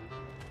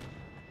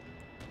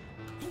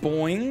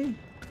 boing.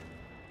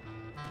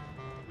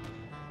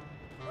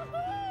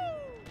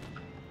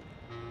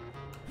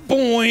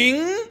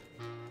 Boing.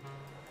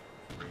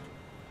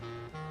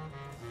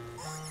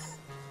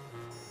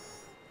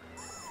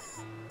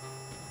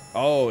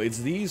 Oh, it's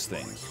these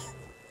things.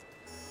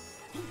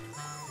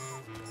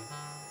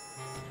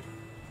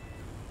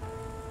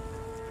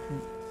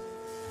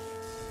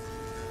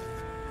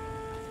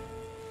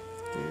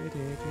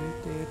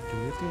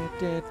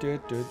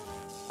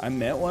 I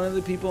met one of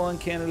the people on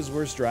Canada's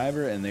Worst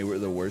Driver, and they were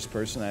the worst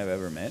person I've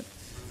ever met.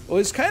 Well,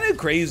 it's kind of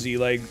crazy.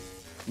 Like,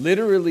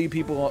 literally,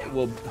 people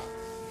will...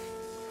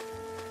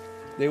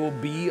 They will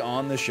be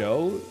on the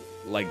show,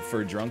 like,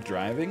 for drunk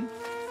driving.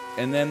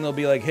 And then they'll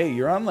be like, hey,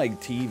 you're on,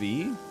 like,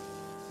 TV?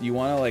 You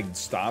want to, like,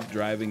 stop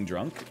driving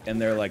drunk?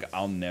 And they're like,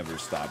 I'll never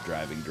stop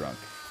driving drunk.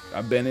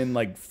 I've been in,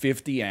 like,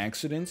 50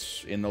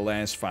 accidents in the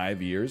last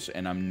 5 years,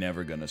 and I'm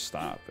never gonna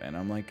stop. And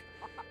I'm like,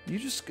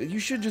 you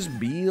should just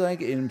be,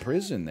 like, in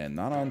prison then,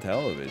 not on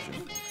television.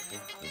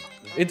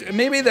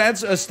 Maybe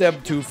that's a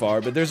step too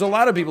far, but there's a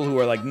lot of people who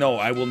are like, no,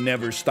 I will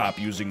never stop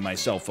using my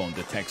cell phone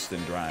to text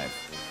and drive.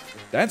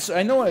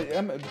 I know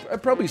I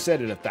probably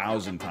said it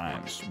 1,000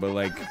 times, but,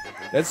 like,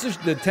 that's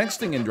just, the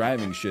texting and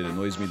driving shit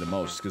annoys me the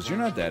most, because you're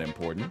not that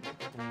important.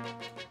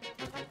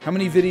 How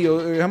many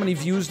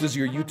views does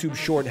your YouTube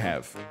short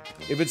have?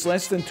 If it's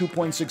less than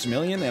 2.6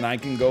 million and I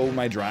can go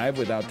my drive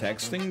without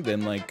texting,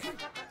 then, like,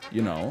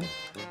 you know,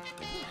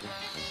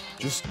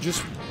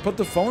 just put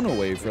the phone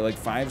away for, like,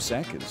 5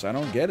 seconds. I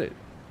don't get it.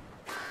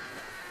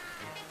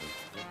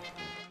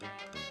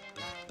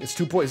 It's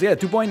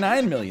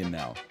 2.9 million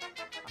now.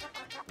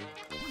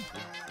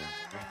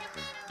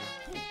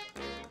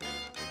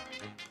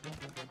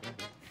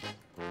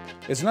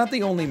 It's not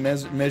the only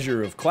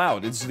measure of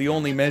clout. It's the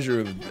only measure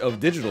of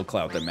digital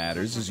clout that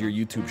matters, is your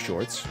YouTube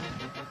shorts.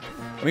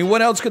 I mean,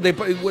 what else could they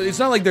put? It's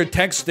not like they're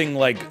texting,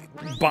 like,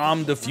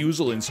 bomb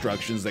defusal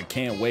instructions that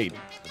can't wait.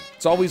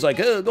 It's always like,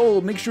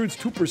 oh, make sure it's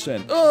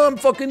 2%. Oh, I'm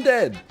fucking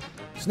dead.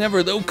 It's never,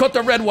 oh, cut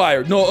the red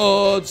wire.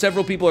 No,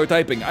 several people are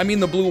typing. I mean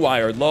the blue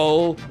wire,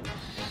 lol.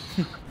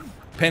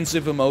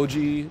 Pensive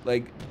emoji,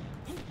 like...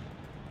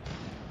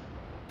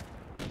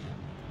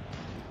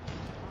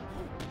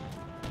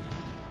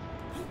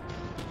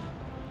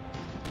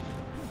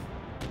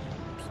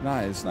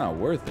 It's not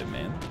worth it,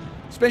 man.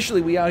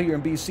 Especially we out here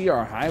in BC,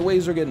 our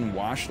highways are getting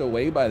washed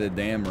away by the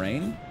damn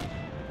rain.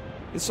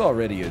 It's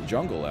already a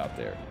jungle out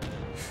there.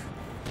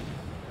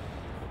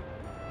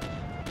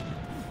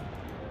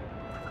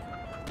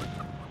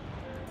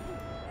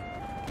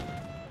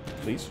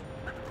 Please?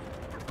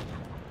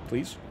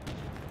 Please?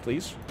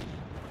 Please?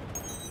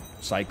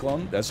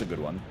 Cyclone? That's a good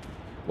one.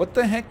 What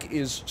the heck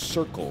is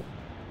circle?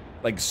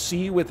 Like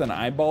C with an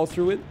eyeball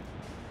through it?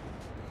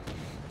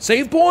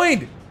 Save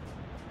point!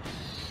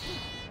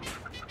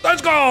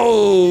 Let's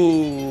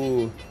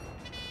go!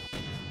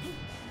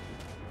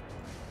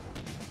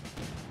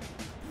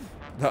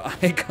 The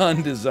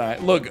icon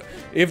design. Look,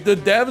 if the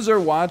devs are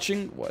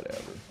watching,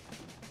 whatever.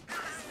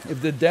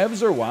 If the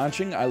devs are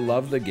watching, I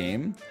love the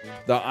game.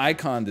 The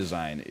icon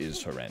design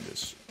is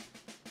horrendous.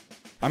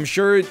 I'm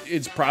sure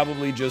it's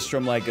probably just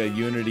from, like, a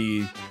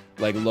Unity,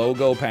 like,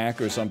 logo pack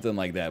or something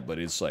like that, but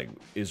it's, like,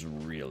 it's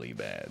really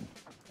bad.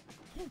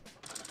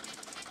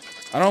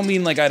 I don't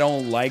mean, like, I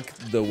don't like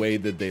the way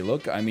that they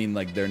look. I mean,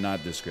 like, they're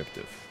not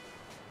descriptive.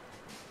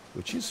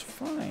 Which is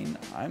fine.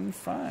 I'm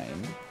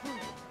fine.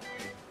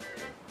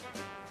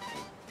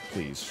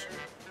 Please.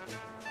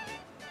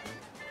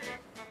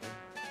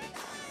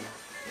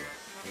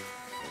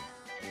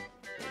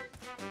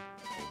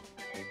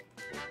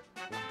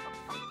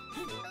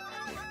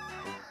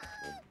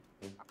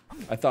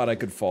 I thought I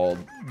could fall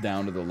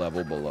down to the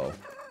level below.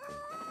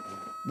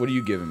 What are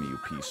you giving me, you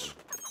piece?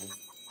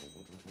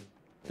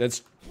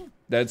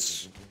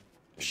 That's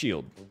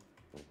Shield.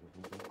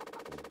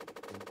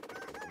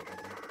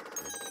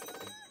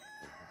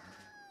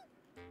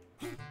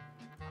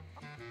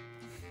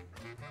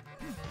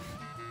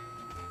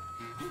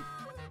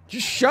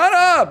 Just shut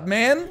up,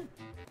 man!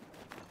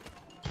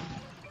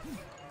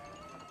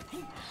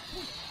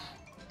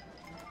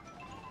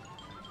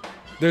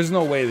 There's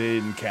no way they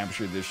didn't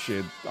capture this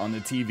shit on the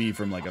TV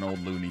from like an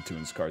old Looney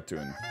Tunes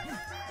cartoon.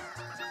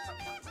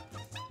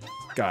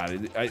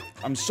 God,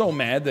 I'm so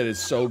mad that it's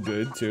so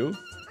good, too.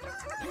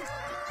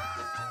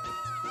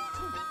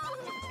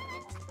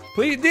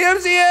 Please,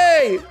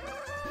 DMCA!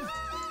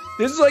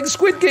 This is like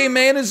Squid Game,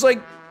 man. It's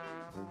like...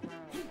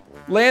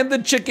 land the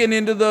chicken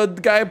into the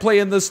guy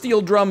playing the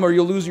steel drum or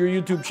you'll lose your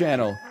YouTube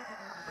channel.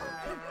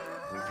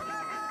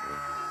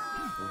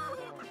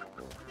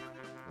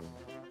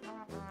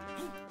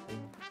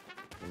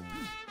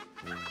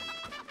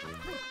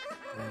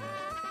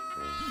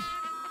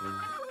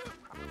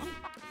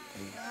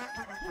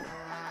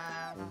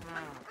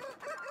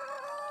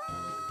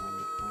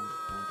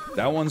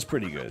 That one's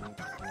pretty good.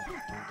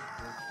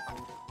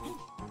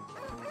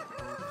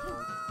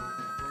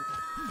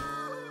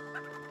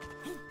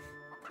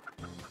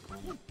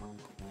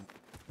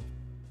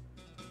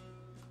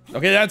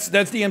 Okay, that's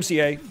the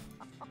MCA.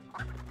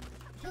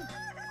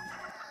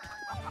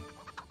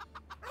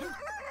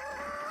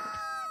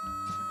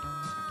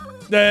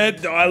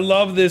 I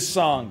love this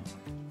song.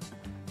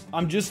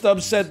 I'm just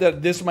upset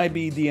that this might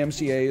be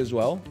DMCA as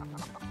well.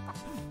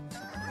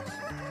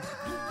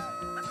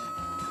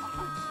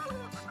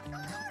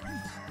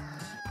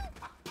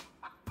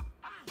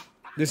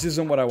 This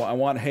isn't what I want. I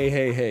want Hey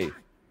Hey Hey.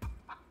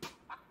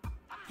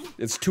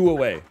 It's 2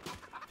 away.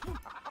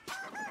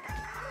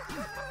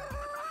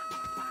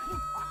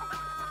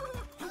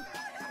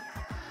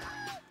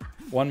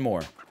 One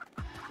more.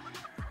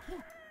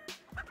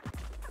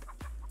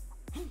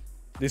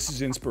 This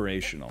is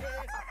inspirational.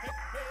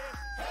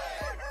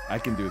 I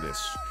can do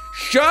this.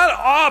 Shut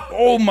up!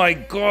 Oh my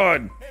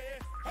god!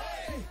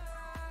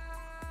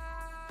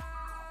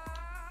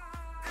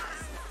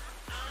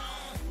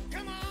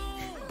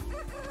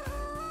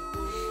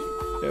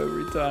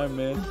 Every time,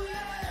 man.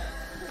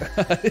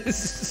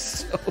 This is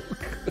so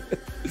good.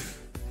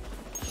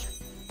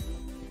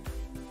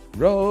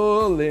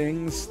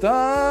 Rolling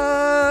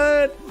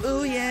start.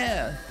 Ooh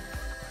yeah.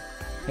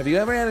 Have you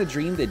ever had a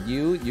dream that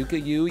you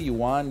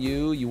won,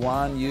 you won, you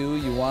won,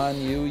 you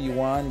won, you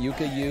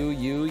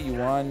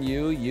won,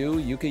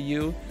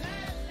 you.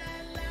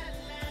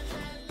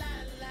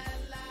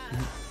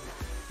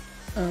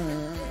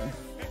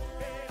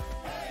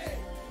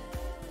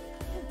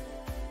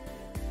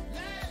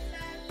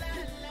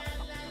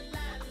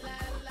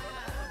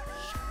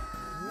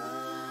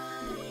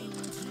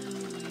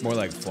 More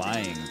like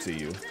flying to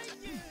you.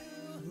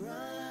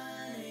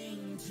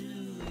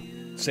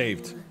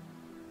 Saved.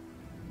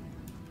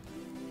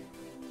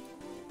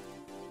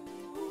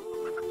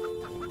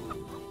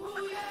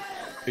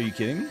 Are you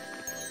kidding me?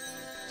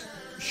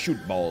 Shoot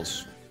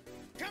balls.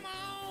 Come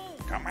on!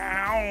 Come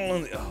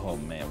on! Oh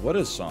man, what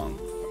a song.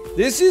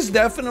 This is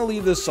definitely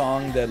the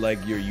song that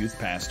like your youth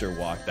pastor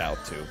walked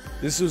out to.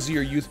 This was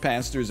your youth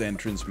pastor's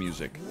entrance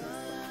music.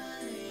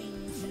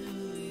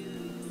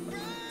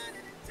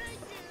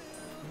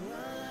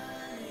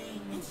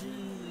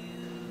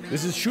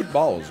 This is shoot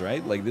balls,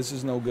 right? Like, this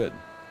is no good.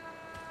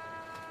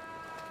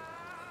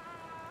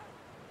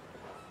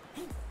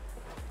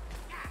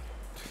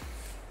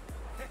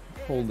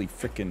 Holy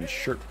frickin'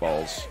 shirt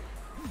balls.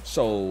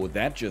 So,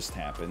 that just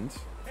happened.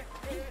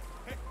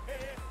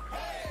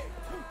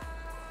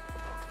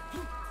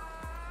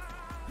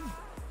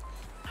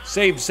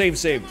 Saved, saved,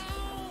 saved.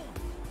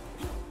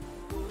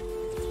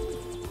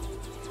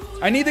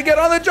 I need to get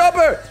on the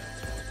jumper!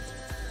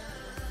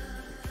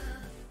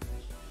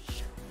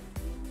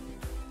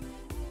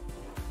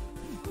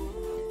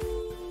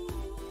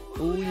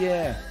 Oh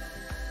yeah.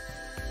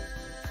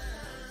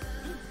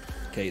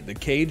 Okay, the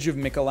Cage of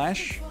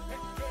Mikolash.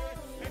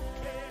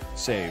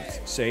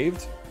 Saved.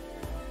 Saved.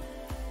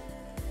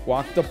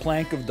 Walk the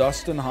Plank of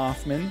Dustin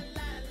Hoffman.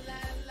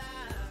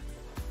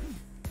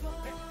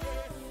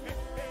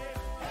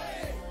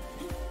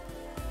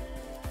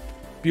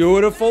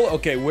 Beautiful.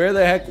 Okay, where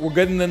the heck? We're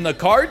getting in the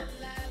cart?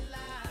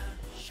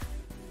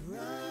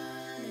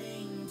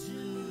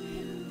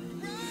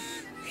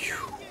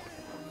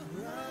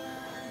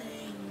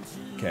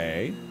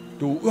 Okay.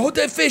 Oh,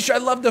 the fish! I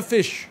love the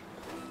fish!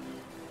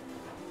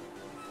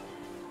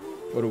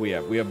 What do we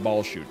have? We have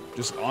ball shoot.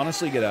 Just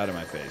honestly get out of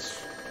my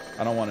face.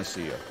 I don't want to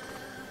see you.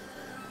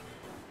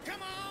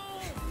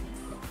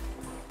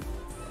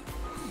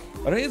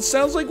 I mean, it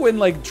sounds like when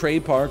like Trey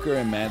Parker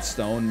and Matt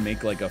Stone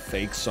make like a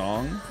fake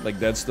song. Like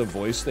that's the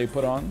voice they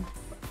put on.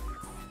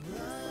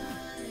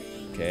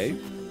 Okay.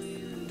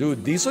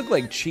 Dude, these look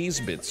like cheese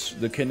bits.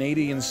 The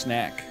Canadian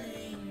snack.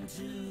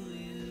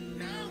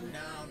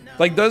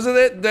 Like, doesn't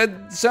it?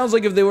 That sounds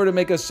like if they were to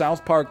make a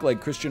South Park,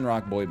 like, Christian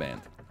rock boy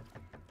band.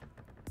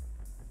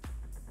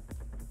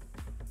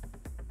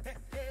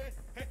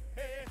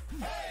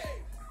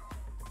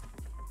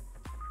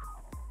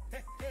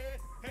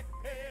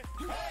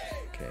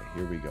 Okay.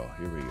 Here we go.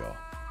 Here we go.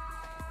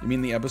 You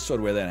mean the episode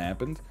where that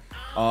happened?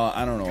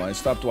 I don't know. I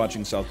stopped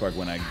watching South Park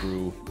when I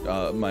grew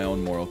my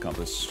own moral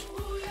compass.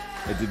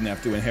 I didn't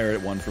have to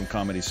inherit one from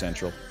Comedy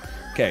Central.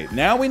 Okay,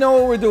 now we know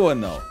what we're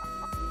doing, though.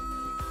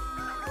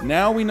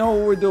 Now we know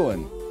what we're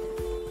doing.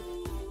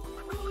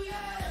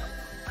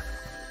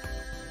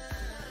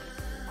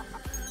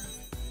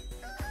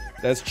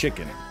 That's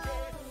chicken.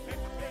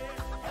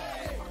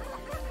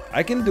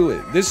 I can do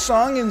it. This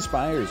song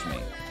inspires me.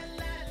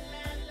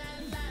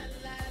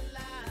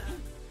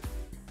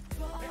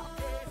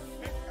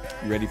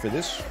 You ready for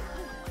this?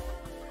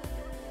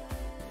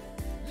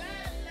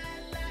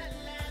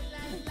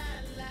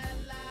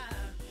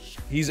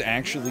 He's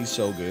actually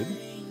so good.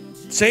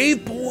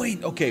 Save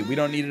point! Okay, we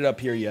don't need it up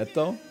here yet,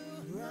 though.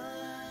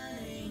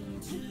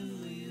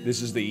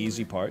 This is the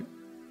easy part.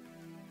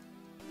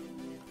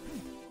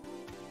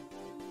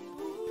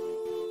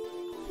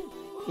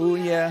 Ooh,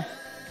 yeah.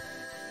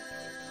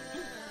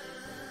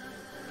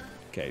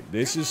 Okay,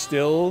 this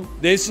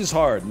is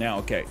hard. Now,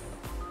 okay.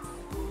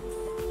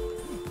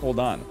 Hold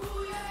on.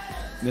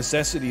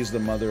 Necessity is the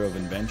mother of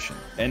invention.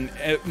 And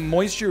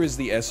moisture is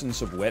the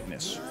essence of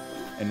wetness.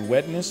 And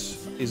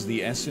wetness is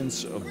the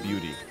essence of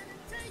beauty.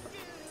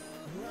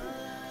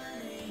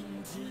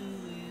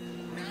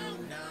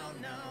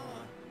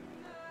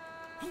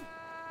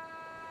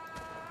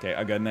 Okay,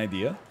 I got an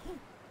idea.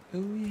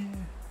 Oh, yeah.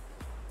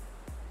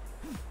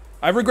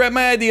 I regret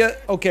my idea.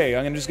 Okay,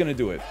 I'm just gonna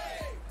do it.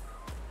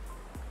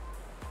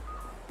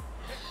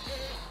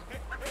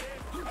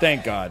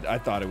 Thank God. I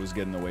thought it was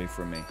getting away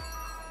from me.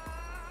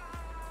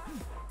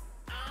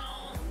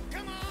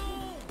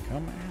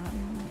 Come on.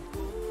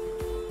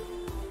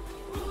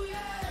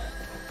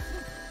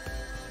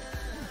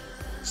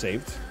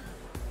 Saved.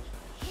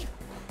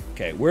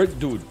 Okay, we're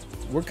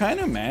kind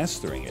of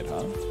mastering it,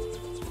 huh?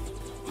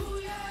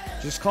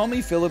 Just call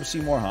me Philip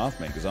Seymour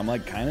Hoffman, because I'm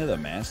like kind of the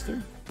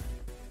master.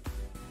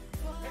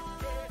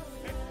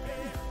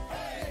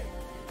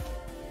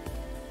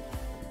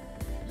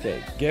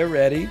 Okay, get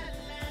ready.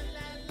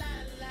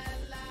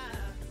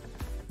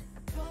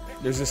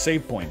 There's a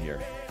save point here.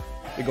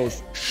 It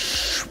goes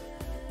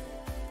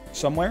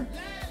somewhere.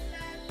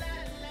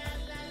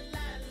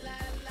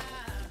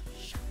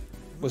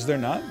 Was there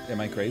not?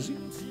 Am I crazy?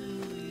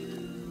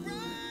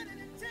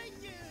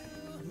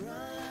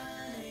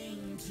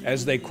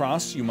 As they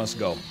cross, you must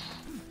go.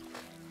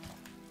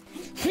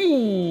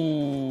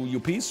 Ooh, you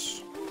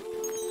piece.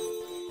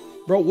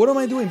 Bro, what am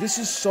I doing? This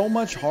is so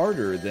much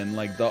harder than,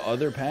 like, the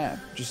other path.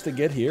 Just to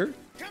get here?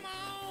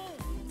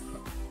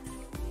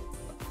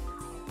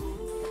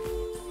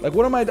 Like,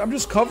 what am I... I'm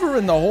just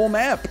covering the whole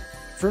map.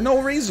 For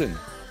no reason.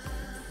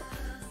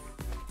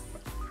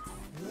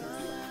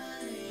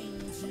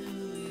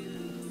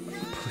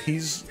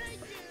 Please...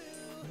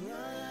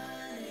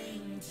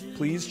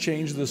 Please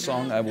change the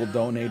song. I will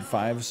donate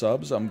 5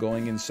 subs. I'm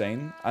going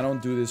insane. I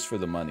don't do this for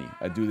the money.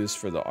 I do this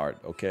for the art,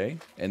 okay?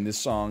 And this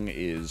song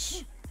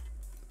is...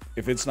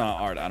 If it's not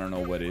art, I don't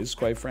know what is,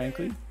 quite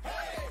frankly.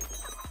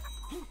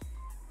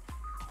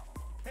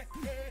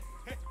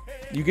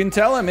 You can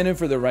tell I'm in it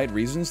for the right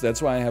reasons.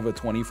 That's why I have a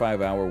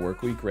 25-hour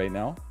work week right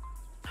now.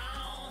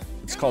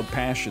 It's called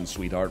passion,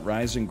 sweetheart.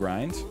 Rise and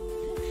grind.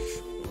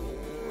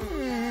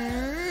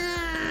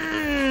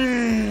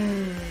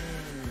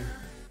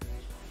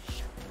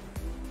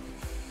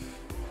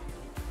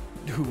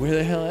 Dude, where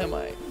the hell am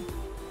I?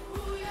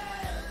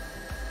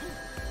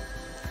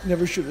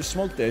 Never should have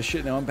smoked that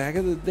shit. Now I'm back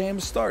at the damn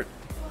start.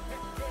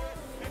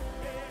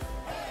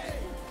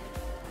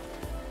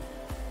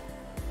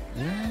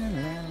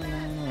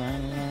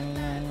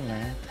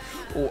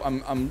 Oh,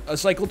 I'm a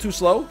cycle too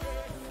slow.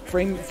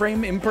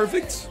 Frame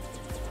imperfect.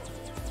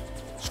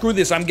 Screw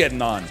this. I'm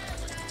getting on.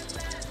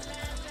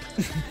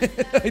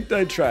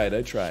 I tried.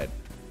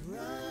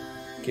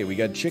 Okay, we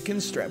got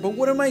chicken strap. But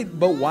what am I?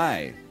 But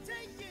why?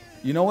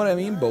 You know what I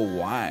mean? But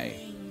why?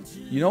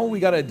 You know what we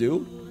gotta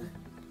do?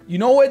 You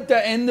know at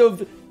the end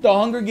of The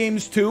Hunger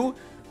Games 2,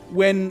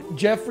 when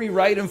Jeffrey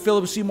Wright and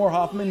Philip Seymour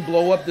Hoffman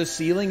blow up the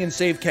ceiling and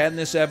save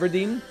Katniss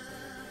Everdeen?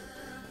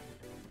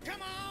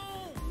 Come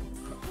on!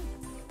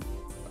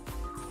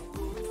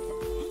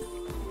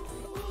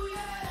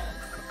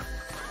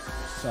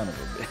 Son of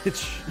a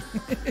bitch.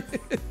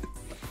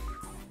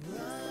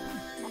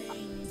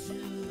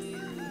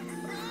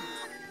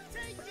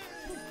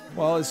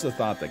 Well, it's the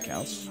thought that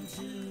counts.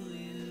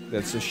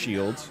 That's a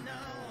shield.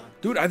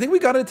 Dude, I think we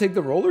gotta take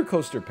the roller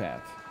coaster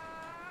path.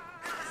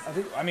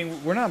 I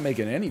mean, we're not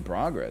making any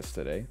progress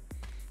today.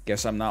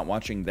 Guess I'm not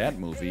watching that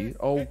movie.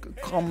 Oh,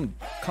 calm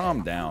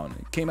down.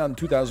 It came out in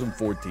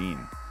 2014.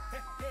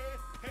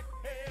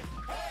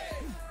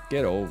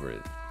 Get over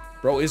it.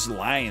 Bro, it's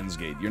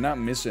Lionsgate. You're not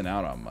missing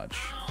out on much.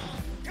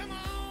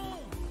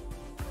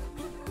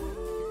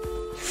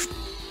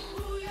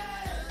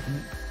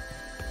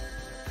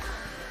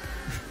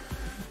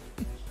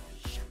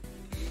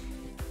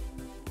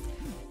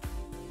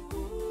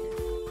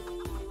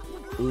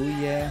 Ooh,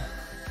 yeah.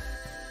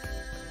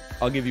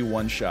 I'll give you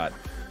one shot.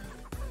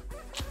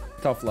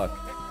 Tough luck.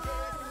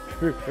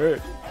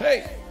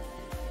 Hey!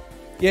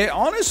 Yeah,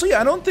 honestly,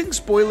 I don't think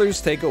spoilers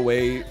take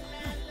away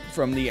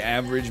from the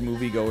average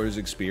moviegoer's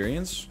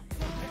experience.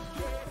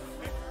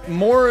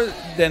 More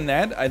than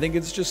that, I think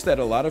it's just that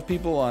a lot of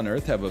people on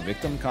Earth have a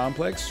victim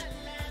complex.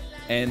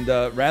 And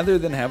rather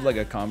than have like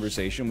a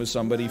conversation with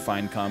somebody,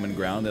 find common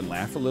ground and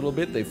laugh a little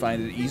bit, they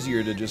find it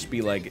easier to just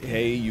be like,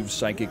 hey, you've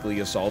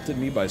psychically assaulted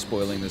me by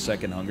spoiling the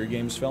second Hunger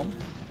Games film.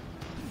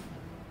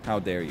 How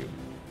dare you?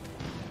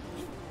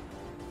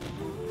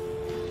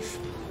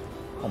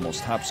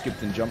 Almost hop,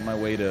 skipped, and jumped my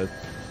way to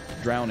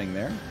drowning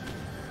there.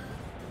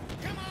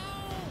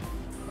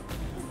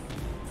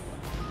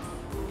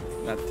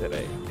 Not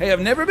today. Hey, I've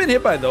never been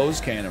hit by those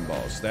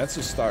cannonballs. That's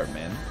a start,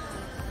 man.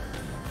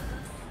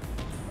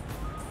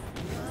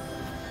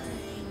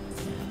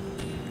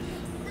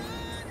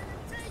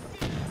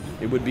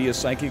 It would be a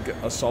psychic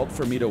assault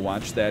for me to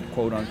watch that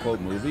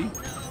quote-unquote movie.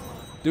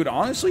 Dude,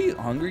 honestly,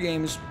 Hunger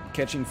Games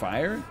catching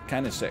fire,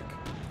 kind of sick.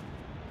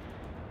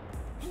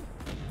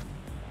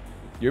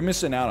 You're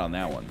missing out on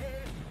that one.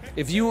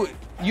 If you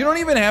don't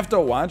even have to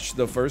watch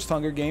the first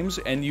Hunger Games,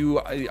 and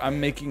I'm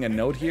making a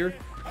note here,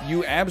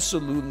 you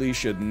absolutely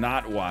should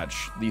not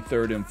watch the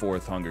third and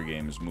fourth Hunger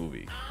Games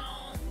movie.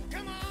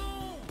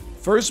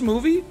 First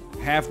movie,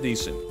 half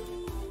decent.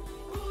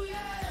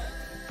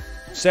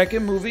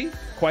 Second movie,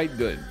 quite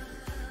good.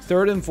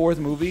 Third and fourth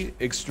movie,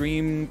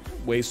 extreme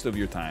waste of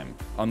your time,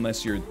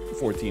 unless you're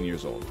 14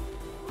 years old.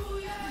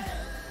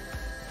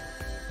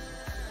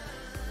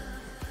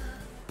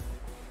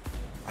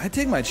 I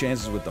take my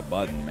chances with the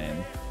button,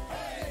 man.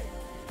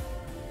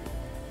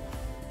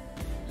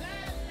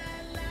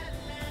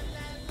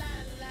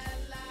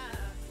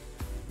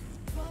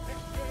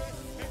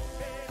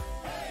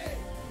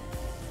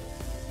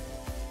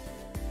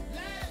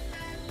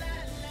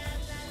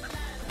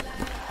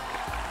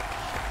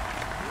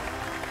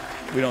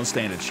 We don't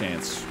stand a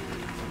chance.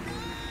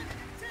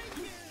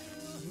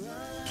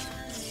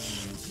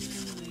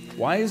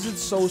 Why is it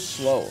so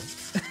slow?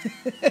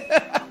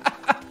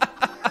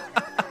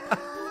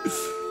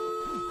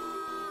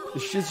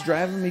 This shit's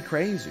driving me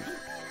crazy.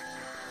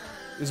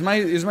 Is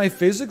my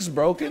physics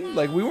broken?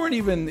 Like, we weren't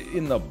even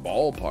in the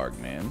ballpark,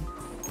 man.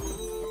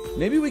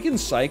 Maybe we can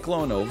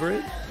cyclone over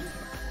it?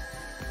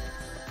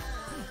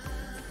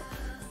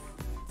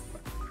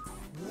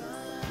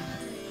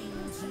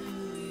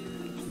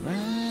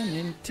 Run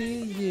into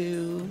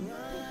you.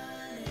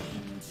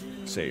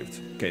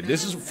 Saved. Okay,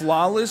 this is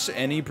flawless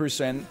any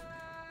percent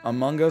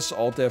Among Us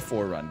Alt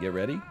F4 run. Get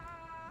ready.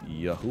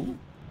 Yahoo.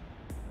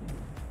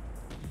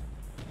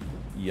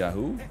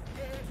 Yahoo.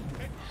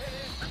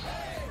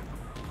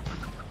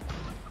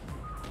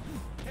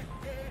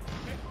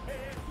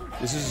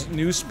 This is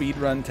new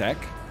speedrun tech.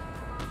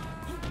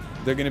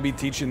 They're going to be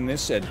teaching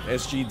this at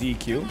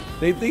SGDQ.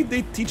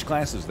 They teach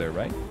classes there,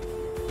 right?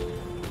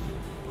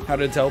 How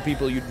to tell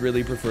people you'd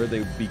really prefer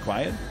they be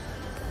quiet.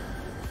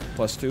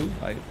 +2.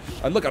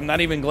 I look, I'm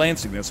not even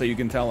glancing. That's how you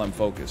can tell I'm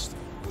focused.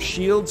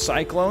 Shield,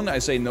 Cyclone. I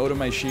say no to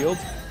my shield.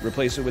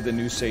 Replace it with a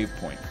new save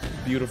point.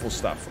 Beautiful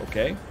stuff,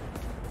 okay?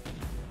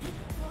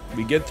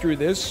 We get through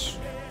this.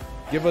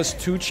 Give us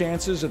 2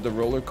 chances at the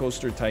roller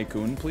coaster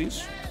tycoon,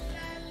 please.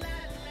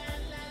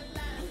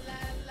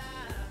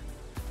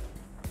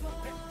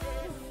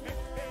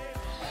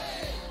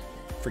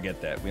 Forget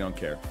that. We don't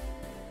care.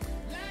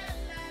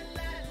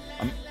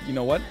 You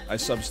know what? I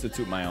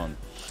substitute my own.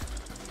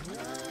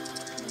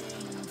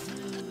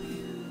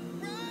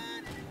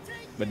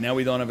 But now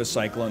we don't have a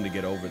cyclone to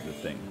get over the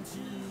thing.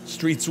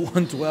 Streets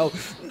 112.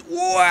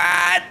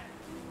 What?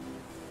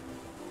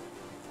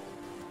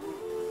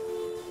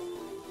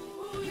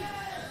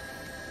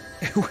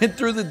 It went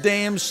through the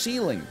damn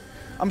ceiling.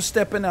 I'm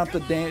stepping out the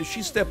damn...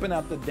 She's stepping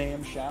out the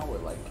damn shower.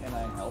 Like, can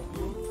I help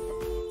you?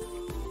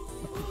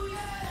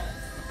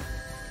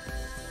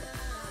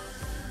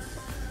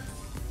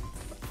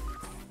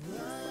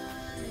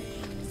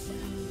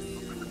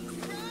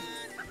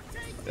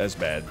 That's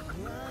bad.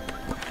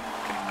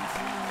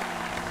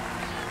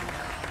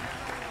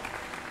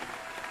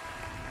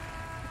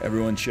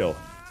 Everyone chill.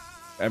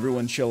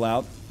 Everyone chill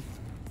out.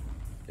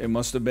 It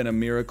must have been a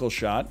miracle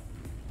shot.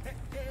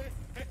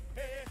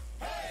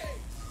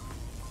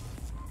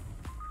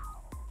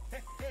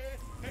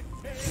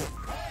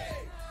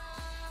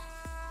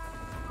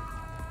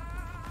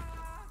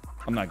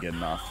 I'm not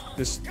getting off.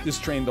 This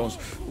train don't...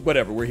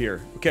 Whatever, we're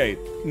here. Okay,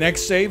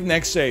 next save,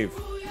 next save.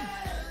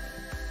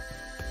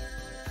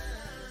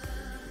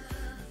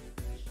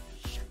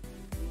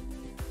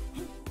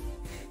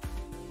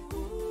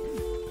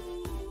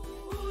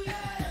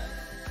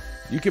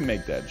 You can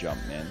make that jump,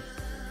 man.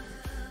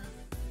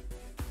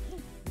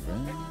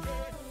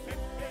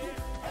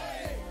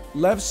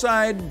 Left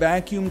side,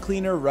 vacuum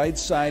cleaner. Right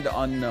side,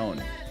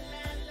 unknown.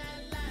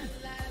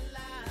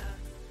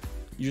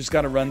 You just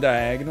gotta run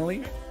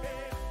diagonally.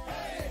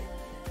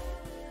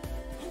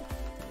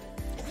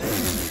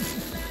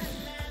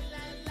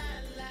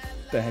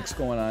 What the heck's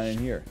going on in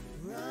here?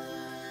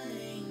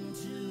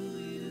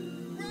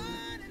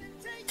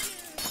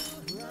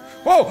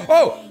 Whoa!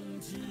 Oh!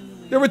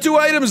 There were 2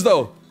 items,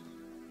 though.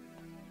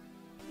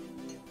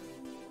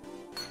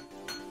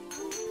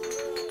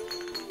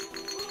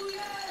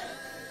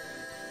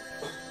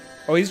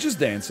 Oh, he's just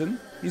dancing.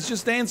 He's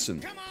just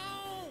dancing.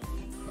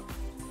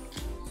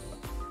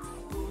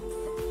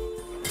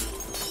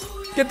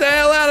 Get the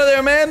hell out of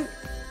there, man!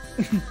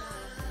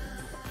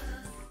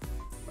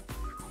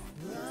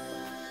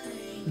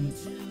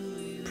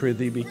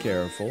 Prithee, be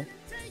careful.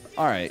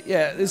 Alright,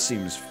 yeah, this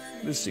seems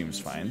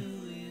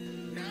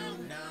fine.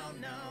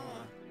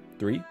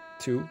 3,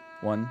 2,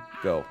 1,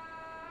 go.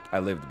 I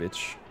lived,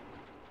 bitch.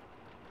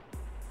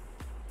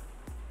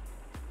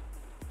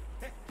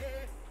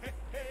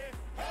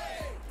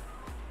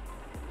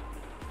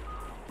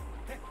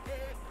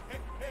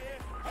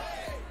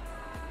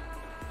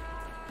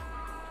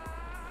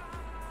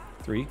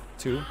 Three,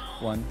 two,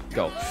 one,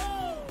 go.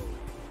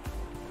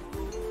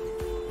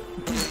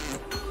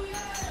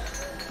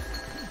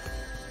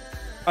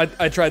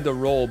 I tried to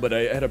roll, but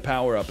I had a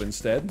power up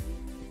instead.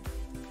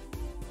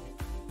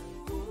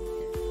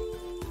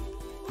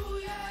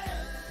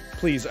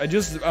 Please,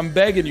 I'm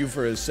begging you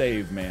for a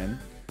save, man.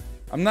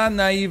 I'm not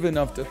naive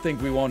enough to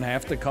think we won't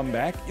have to come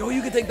back. Yo,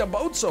 you can take the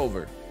boats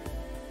over.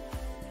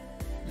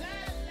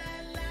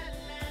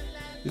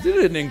 You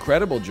did an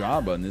incredible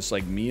job on this,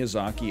 like,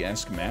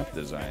 Miyazaki-esque map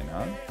design,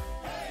 huh?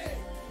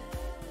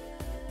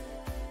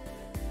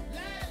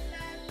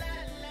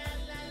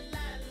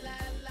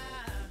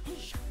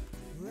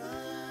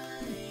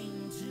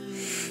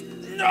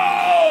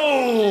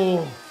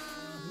 No!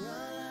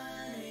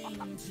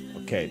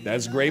 Okay,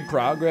 that's great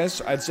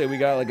progress. I'd say we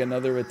got, like,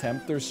 another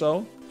attempt or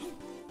so.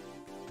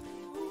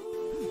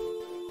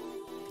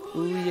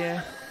 Ooh,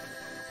 yeah.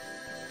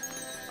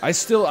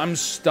 I'm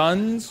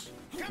stunned.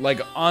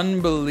 Like,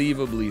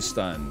 unbelievably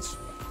stunned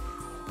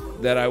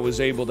that I was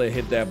able to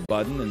hit that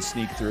button and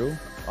sneak through.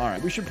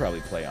 Alright, we should probably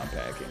play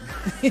unpacking.